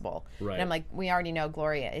invisible. Right. And I'm like, we already know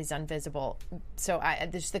Gloria is invisible. So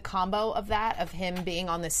there's the combo of that, of him being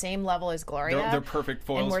on the same level as Gloria. They're perfect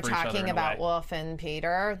foils and we're for each other talking in a about way. Wolf and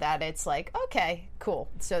Peter, that it's like, okay, cool.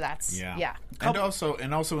 So that's, yeah. And also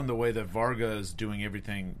in the way that Varga is doing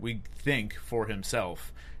everything, we think, for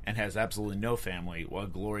himself, and has absolutely no family, while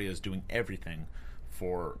Gloria is doing everything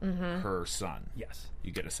for her son. Yes.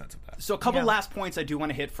 You get a sense of that. So a couple last points I do want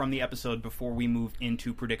to hit from the episode before we move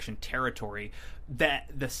into prediction territory. That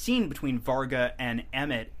the scene between Varga and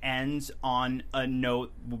Emmett ends on a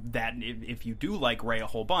note that, if you do like Ray a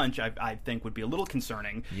whole bunch, I think would be a little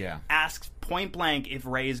concerning. Yeah. Asks point blank if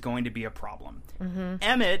Ray is going to be a problem.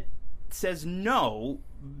 Emmett says no,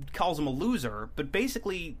 calls him a loser, but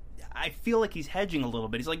basically... I feel like he's hedging a little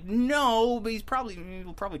bit. He's like, no, but he'll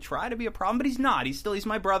probably try to be a problem, but he's not. He's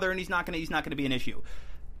my brother, and he's not gonna be an issue.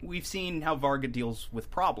 We've seen how Varga deals with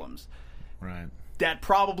problems. Right. That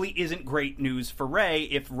probably isn't great news for Ray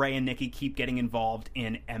if Ray and Nikki keep getting involved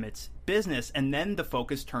in Emmett's business, and then the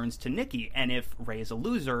focus turns to Nikki. And if Ray is a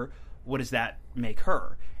loser, what does that make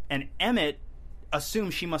her? And Emmett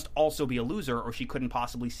assumes she must also be a loser, or she couldn't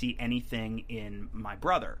possibly see anything in my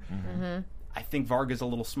brother. I think Varga's a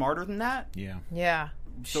little smarter than that. Yeah. Yeah.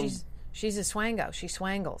 So- She's a swango. She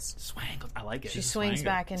swangles. Swangles. I like it. She swings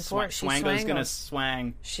back and forth. She Swango's swangles. gonna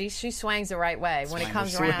swang. She swings the right way. When it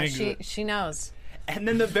comes Swangles. around, she knows. And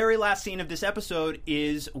then the very last scene of this episode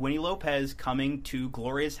is Winnie Lopez coming to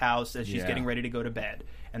Gloria's house as she's getting ready to go to bed.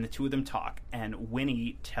 And the two of them talk. And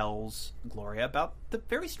Winnie tells Gloria about the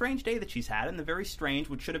very strange day that she's had, and the very strange,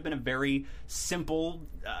 which should have been a very simple,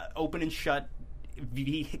 open and shut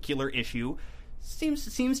vehicular issue,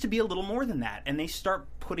 seems to be a little more than that. And they start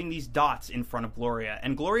putting these dots in front of Gloria,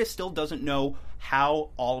 and Gloria still doesn't know how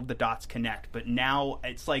all of the dots connect, but now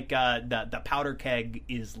it's like the powder keg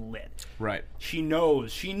is lit. Right. She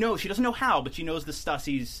knows she doesn't know how, but she knows the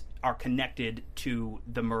Stussies are connected to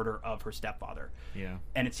the murder of her stepfather. Yeah.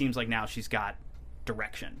 And it seems like now she's got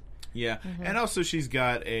direction. Yeah, and also she's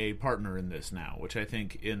got a partner in this now, which I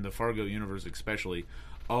think in the Fargo universe especially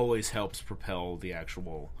always helps propel the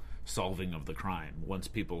actual solving of the crime once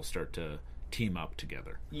people start to team up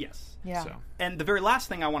together. Yes. Yeah. So. And the very last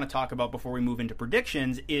thing I want to talk about before we move into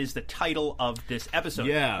predictions is the title of this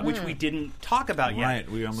episode, which we didn't talk about yet. Right,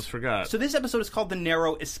 we almost forgot. So this episode is called The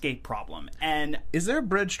Narrow Escape Problem. And is there a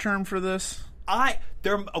bridge term for this?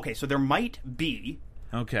 so there might be.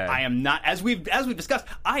 Okay. I am not, as we've discussed,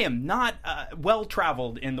 I am not well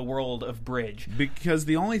traveled in the world of bridge. Because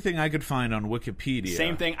the only thing I could find on Wikipedia.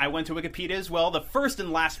 Same thing. I went to Wikipedia as well. The first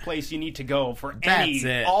and last place you need to go for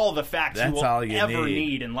all the facts That's you will all you ever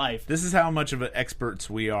need in life. This is how much of experts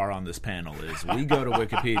we are on this panel. Is we go to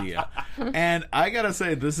Wikipedia, and I gotta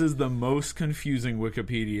say this is the most confusing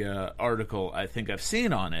Wikipedia article I think I've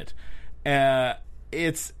seen on it.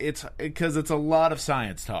 It's because it's a lot of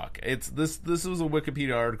science talk. This was a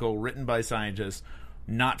Wikipedia article written by scientists,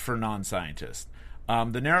 not for non-scientists.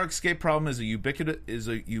 The narrow escape problem is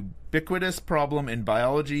a ubiquitous problem in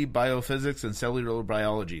biology, biophysics, and cellular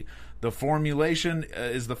biology. The formulation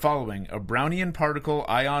is the following: a Brownian particle,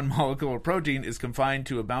 ion, molecule, or protein is confined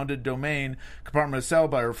to a bounded domain, compartment of cell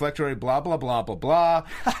by a reflectory, blah, blah, blah, blah, blah,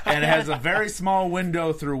 and it has a very small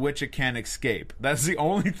window through which it can escape. That's the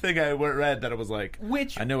only thing I read that I was like,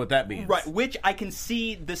 I know what that means. Right, which I can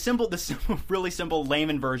see the really simple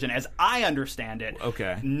layman version, as I understand it,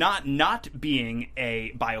 not being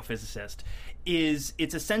a biophysicist, is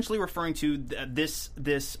it's essentially referring to this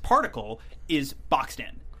particle is boxed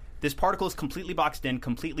in. This particle is completely boxed in,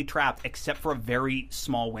 completely trapped, except for a very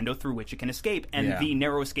small window through which it can escape. And the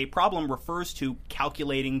narrow escape problem refers to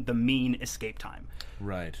calculating the mean escape time.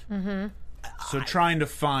 Right. Mm-hmm. So trying to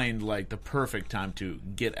find like the perfect time to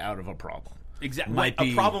get out of a problem. Exactly.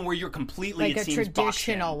 A problem where you're completely, like a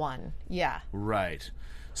traditional one. Yeah. Right.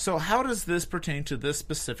 So how does this pertain to this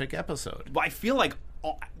specific episode? Well, I feel like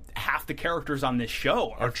half the characters on this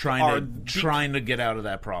show are trying to get out of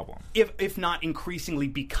that problem, if not increasingly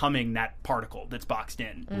becoming that particle that's boxed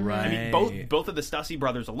in. Right. I mean, both of the Stussy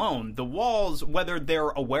brothers alone, the walls, whether they're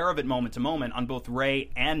aware of it moment to moment, on both Ray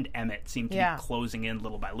and Emmett seem to be closing in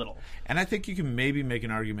little by little. And I think you can maybe make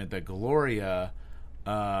an argument that Gloria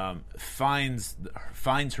finds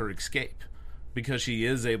her escape, because she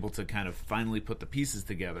is able to kind of finally put the pieces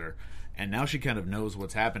together. And now she kind of knows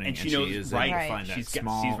what's happening, and she is able to find that sees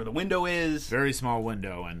where the window is. Very small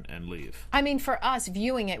window, and leave. I mean, for us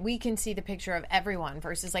viewing it, we can see the picture of everyone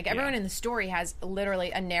versus everyone in the story has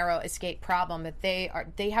literally a narrow escape problem that they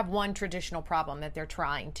have one traditional problem that they're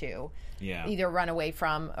trying to either run away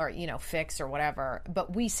from or fix or whatever.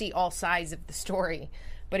 But we see all sides of the story.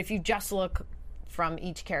 But if you just look from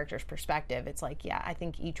each character's perspective, it's I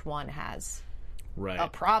think each one has a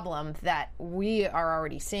problem that we are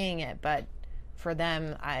already seeing it, but for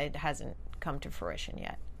them, it hasn't come to fruition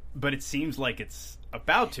yet. But it seems like it's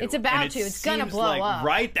about to. It's about to. It's going to blow up.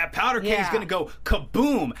 Right? That powder keg is going to go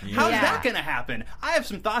kaboom. Yeah. How's that going to happen? I have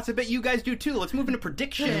some thoughts. I bet you guys do too. Let's move into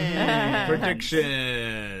predictions.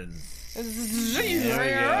 Predictions.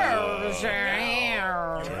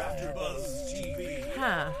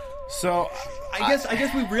 So I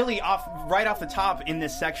guess we really right off the top in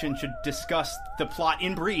this section should discuss the plot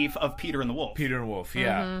in brief of Peter and the Wolf. Peter and Wolf,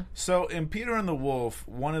 yeah. Mm-hmm. So in Peter and the Wolf,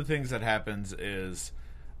 one of the things that happens is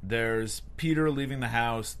there's Peter leaving the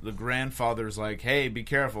house. The grandfather's like, "Hey, be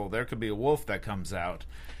careful! There could be a wolf that comes out."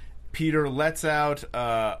 Peter lets out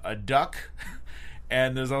a duck,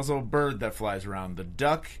 and there's also a bird that flies around. The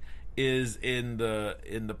duck is in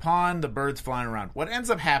the pond. The bird's flying around. What ends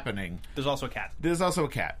up happening? There's also a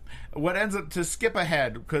cat. What ends up, to skip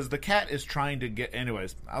ahead, because the cat is trying to get.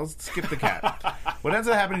 Anyways, I'll skip the cat. What ends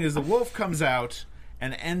up happening is the wolf comes out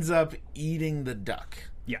and ends up eating the duck.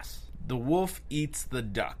 Yes. The wolf eats the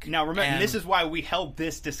duck. Now remember, this is why we held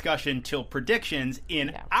this discussion till predictions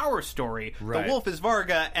in our story. Right. The wolf is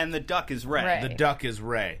Varga and the duck is Ray. The duck is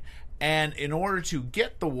Ray. And in order to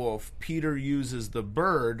get the wolf, Peter uses the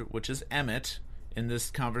bird, which is Emmett in this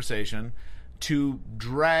conversation, to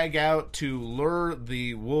lure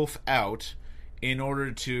the wolf out in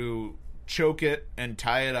order to choke it and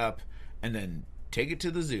tie it up and then take it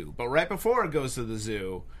to the zoo. But right before it goes to the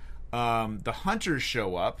zoo, the hunters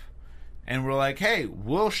show up and we're like, "Hey,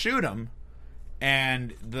 we'll shoot him."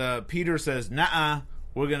 And Peter says, "Nuh-uh.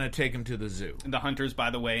 We're going to take him to the zoo." The hunters,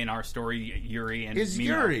 by the way, in our story, Yuri and Mira.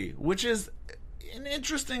 Yuri, which is an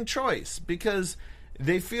interesting choice, because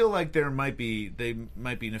they feel like they might be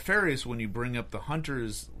nefarious when you bring up the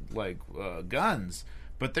hunters guns,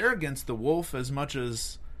 but they're against the wolf as much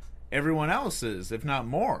as everyone else is, if not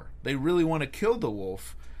more. They really want to kill the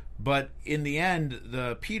wolf, but in the end,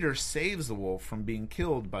 Peter saves the wolf from being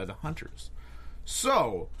killed by the hunters.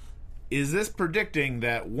 So, is this predicting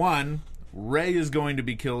that, one, Ray is going to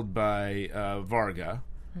be killed by Varga,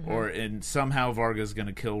 and somehow Varga is going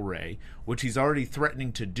to kill Ray, which he's already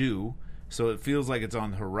threatening to do, so it feels like it's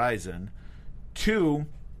on the horizon. Two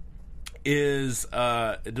is,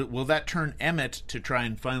 will that turn Emmett to try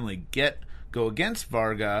and finally go against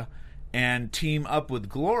Varga and team up with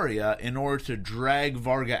Gloria in order to drag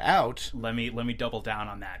Varga out? Let me double down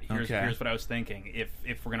on that. Here's what I was thinking.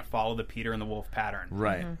 If we're going to follow the Peter and the Wolf pattern.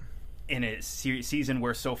 Right. Mm-hmm. In a season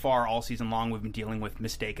where so far all season long we've been dealing with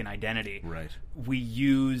mistaken identity. Right. We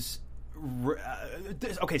use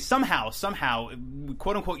somehow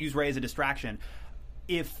quote unquote use Ray as a distraction.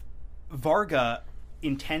 If Varga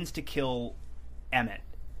intends to kill Emmett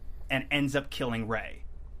and ends up killing Ray,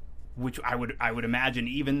 which I would imagine,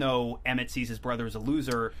 even though Emmett sees his brother as a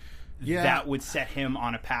loser, that would set him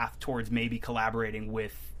on a path towards maybe collaborating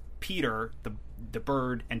with Peter, the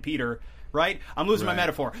bird, and Peter. Right? I'm losing my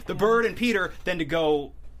metaphor. The bird and Peter then to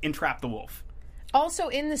go entrap the wolf. Also,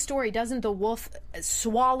 in the story, doesn't the wolf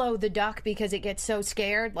swallow the duck because it gets so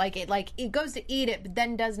scared? It goes to eat it, but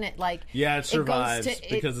then doesn't it it survives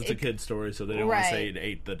because it's a kid's story, so they don't want to say it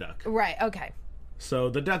ate the duck. Right, okay. So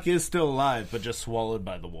the duck is still alive, but just swallowed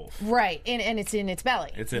by the wolf. Right, and it's in its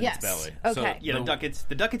belly. It's in its belly. Okay. So,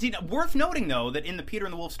 the duck gets eaten. Worth noting, though, that in the Peter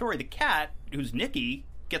and the Wolf story, the cat, who's Nikki,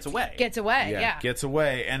 gets away. Gets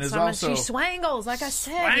away, and is also... She swangles, like I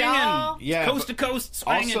said, y'all. Yeah, coast to coast,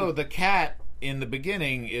 swanging. Also, the cat, in the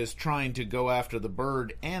beginning, is trying to go after the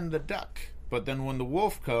bird and the duck. But then when the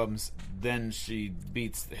wolf comes, then she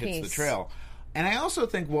hits the trail. And I also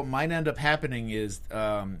think what might end up happening is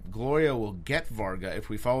Gloria will get Varga if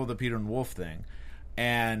we follow the Peter and Wolf thing.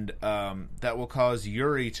 And that will cause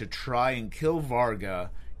Yuri to try and kill Varga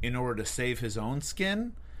in order to save his own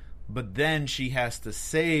skin. But then she has to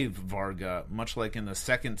save Varga, much like in the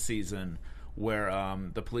second season where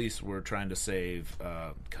the police were trying to save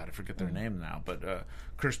God, I forget their name now, but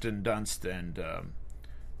Kirsten Dunst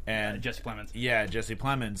and Jesse Plemons. Yeah, Jesse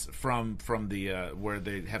Plemons from the where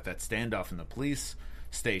they have that standoff in the police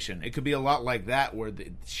station. It could be a lot like that, where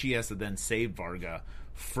she has to then save Varga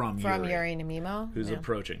from Yuri Namimo, who's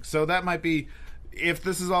approaching. So that might be, if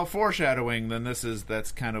this is all foreshadowing, then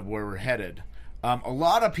that's kind of where we're headed. A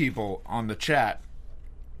lot of people on the chat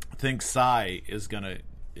think Sai is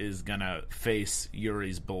gonna face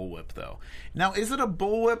Yuri's bullwhip, though. Now, is it a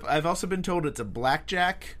bullwhip? I've also been told it's a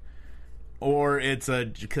blackjack, or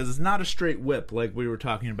because it's not a straight whip like we were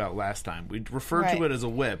talking about last time. We referred to it as a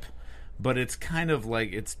whip, but it's kind of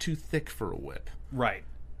like it's too thick for a whip. Right.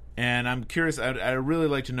 And I'm curious. I'd really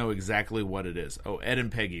like to know exactly what it is. Oh, Ed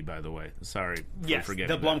and Peggy, by the way. Sorry for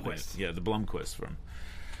forgetting. The Blomqvist. Yeah, the Blomqvist from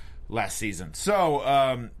last season.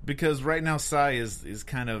 So, because right now Sai is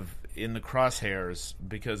kind of in the crosshairs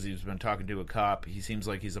because he's been talking to a cop. He seems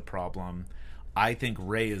like he's a problem. I think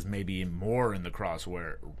Ray is maybe more in the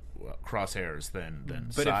crosshairs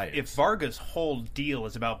than Sai is. If Varga's whole deal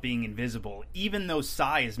is about being invisible, even though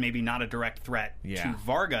Sai is maybe not a direct threat to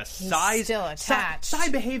Varga, Sai's still attached. Sai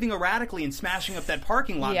behaving erratically and smashing up that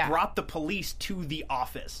parking lot brought the police to the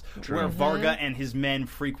office where Varga and his men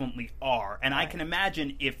frequently are. And I can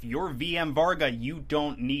imagine if you're VM Varga, you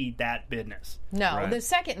don't need that business. No, the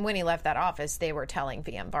second when he left that office, they were telling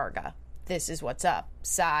VM Varga, this is what's up.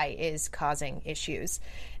 Sai is causing issues.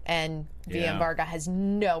 And VM Varga has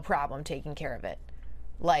no problem taking care of it.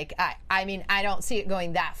 Like, I mean, I don't see it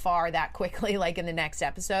going that far, that quickly, like in the next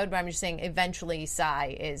episode, but I'm just saying eventually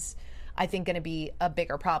Sai is, I think, going to be a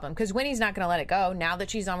bigger problem. Because Winnie's not going to let it go. Now that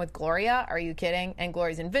she's on with Gloria, are you kidding? And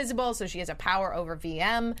Gloria's invisible, so she has a power over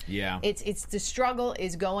VM. Yeah. It's the struggle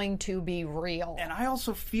is going to be real. And I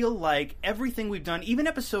also feel like everything we've done, even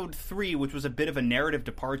episode 3, which was a bit of a narrative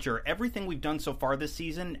departure, everything we've done so far this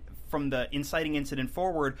season, from the inciting incident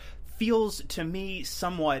forward, feels to me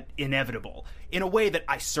somewhat inevitable in a way that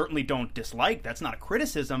I certainly don't dislike. That's not a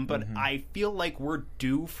criticism, but I feel like we're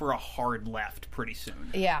due for a hard left pretty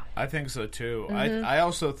soon. Yeah. I think so too. I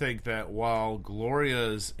also think that while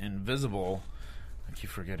Gloria's invisible, I keep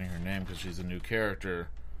forgetting her name because she's a new character.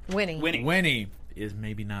 Winnie is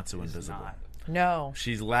maybe not so invisible. No.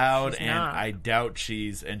 She's loud, she's and not. I doubt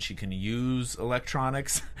she can use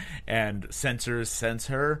electronics and sensors sense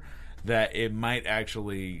her, that it might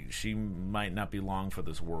actually, she might not be long for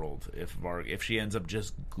this world if she ends up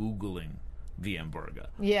just Googling VM Varga.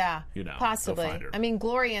 Yeah, possibly. possibly. I mean,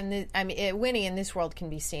 Winnie in this world can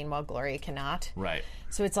be seen while Gloria cannot. Right.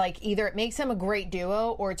 So it's like either it makes them a great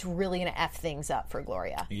duo or it's really going to F things up for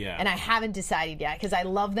Gloria. Yeah. And I haven't decided yet because I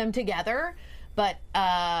love them together, but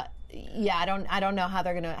I don't know how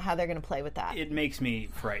they're gonna play with that. It makes me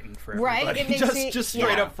frightened for everybody. Right? It makes just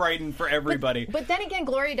straight up frightened for everybody. But then again,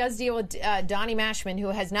 Gloria does deal with Donnie Mashman, who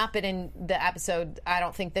has not been in the episode. I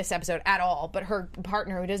don't think this episode at all. But her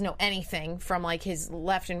partner, who doesn't know anything from like his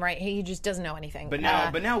left and right, he just doesn't know anything. But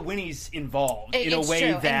now Winnie's involved in a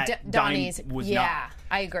way that Donnie's was not. Yeah,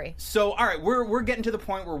 I agree. So, all right, we're getting to the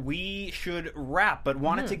point where we should wrap, but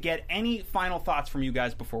wanted to get any final thoughts from you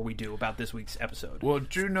guys before we do about this week's episode. Well,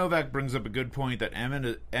 Drew Novak brings up a good point that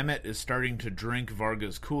Emmett is starting to drink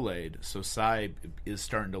Varga's Kool-Aid, so Sai is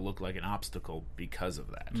starting to look like an obstacle because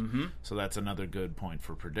of that. So that's another good point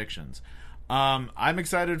for predictions. I'm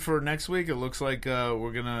excited for next week. It looks like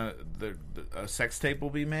we're gonna a sex tape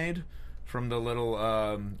will be made from the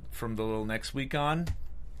little next week on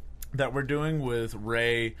that we're doing with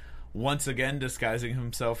Ray once again disguising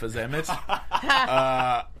himself as Emmett.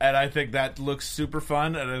 And I think that looks super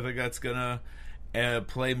fun, and I think that's gonna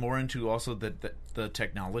play more into also the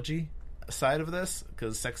technology side of this,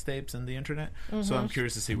 because sex tapes and the internet. So I'm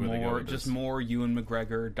curious to see where they go with just this. more Ewan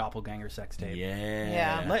McGregor doppelganger sex tape.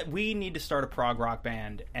 Yeah. We need to start a prog rock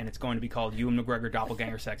band, and it's going to be called Ewan McGregor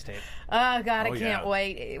doppelganger sex tape. Oh God, I can't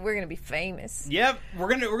wait. We're gonna be famous. Yep, we're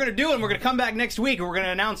gonna do it. And we're gonna come back next week, and we're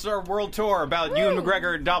gonna announce our world tour about Ewan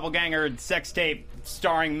McGregor doppelganger sex tape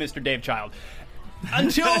starring Mr. Dave Child.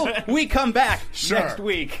 Until we come back next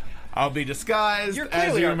week. I'll be disguised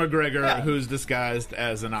as Ewan McGregor, who's disguised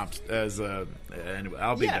as anyway,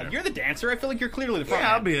 I'll be there. You're the dancer. I feel like you're clearly the front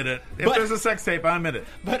man. I'll be in it. If there's a sex tape, I'm in it.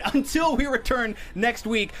 But until we return next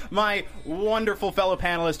week, my wonderful fellow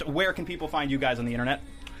panelist, where can people find you guys on the internet?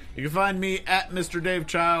 You can find me at Mr. Dave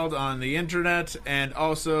Child on the internet, and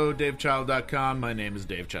also DaveChild.com. My name is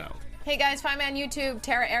Dave Child. Hey guys, find me on YouTube,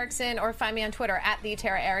 Tara Erickson, or find me on Twitter at the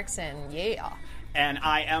Tara Erickson. Yeah. And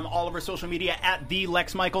I am all over social media at the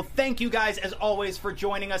Lex Michael. Thank you guys, as always, for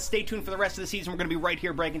joining us. Stay tuned for the rest of the season. We're going to be right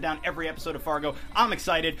here breaking down every episode of Fargo. I'm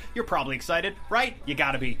excited. You're probably excited, right? You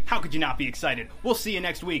gotta be. How could you not be excited? We'll see you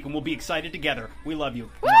next week, and we'll be excited together. We love you.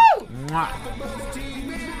 Woo!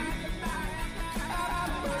 Mwah.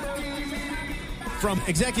 From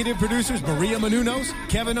executive producers Maria Menounos,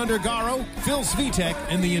 Kevin Undergaro, Phil Svitek,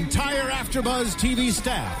 and the entire AfterBuzz TV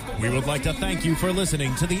staff, we would like to thank you for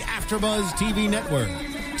listening to the AfterBuzz TV network.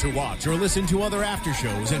 To watch or listen to other after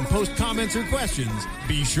shows and post comments or questions,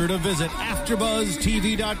 be sure to visit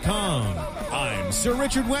AfterBuzzTV.com. I'm Sir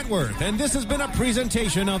Richard Wentworth, and this has been a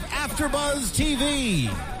presentation of AfterBuzz TV.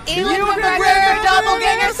 Ewan McGregor,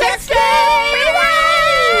 Doppelganger 60!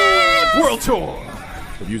 World Tour!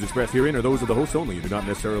 The views expressed herein are those of the hosts only and do not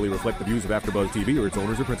necessarily reflect the views of AfterBuzz TV or its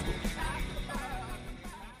owners or principals.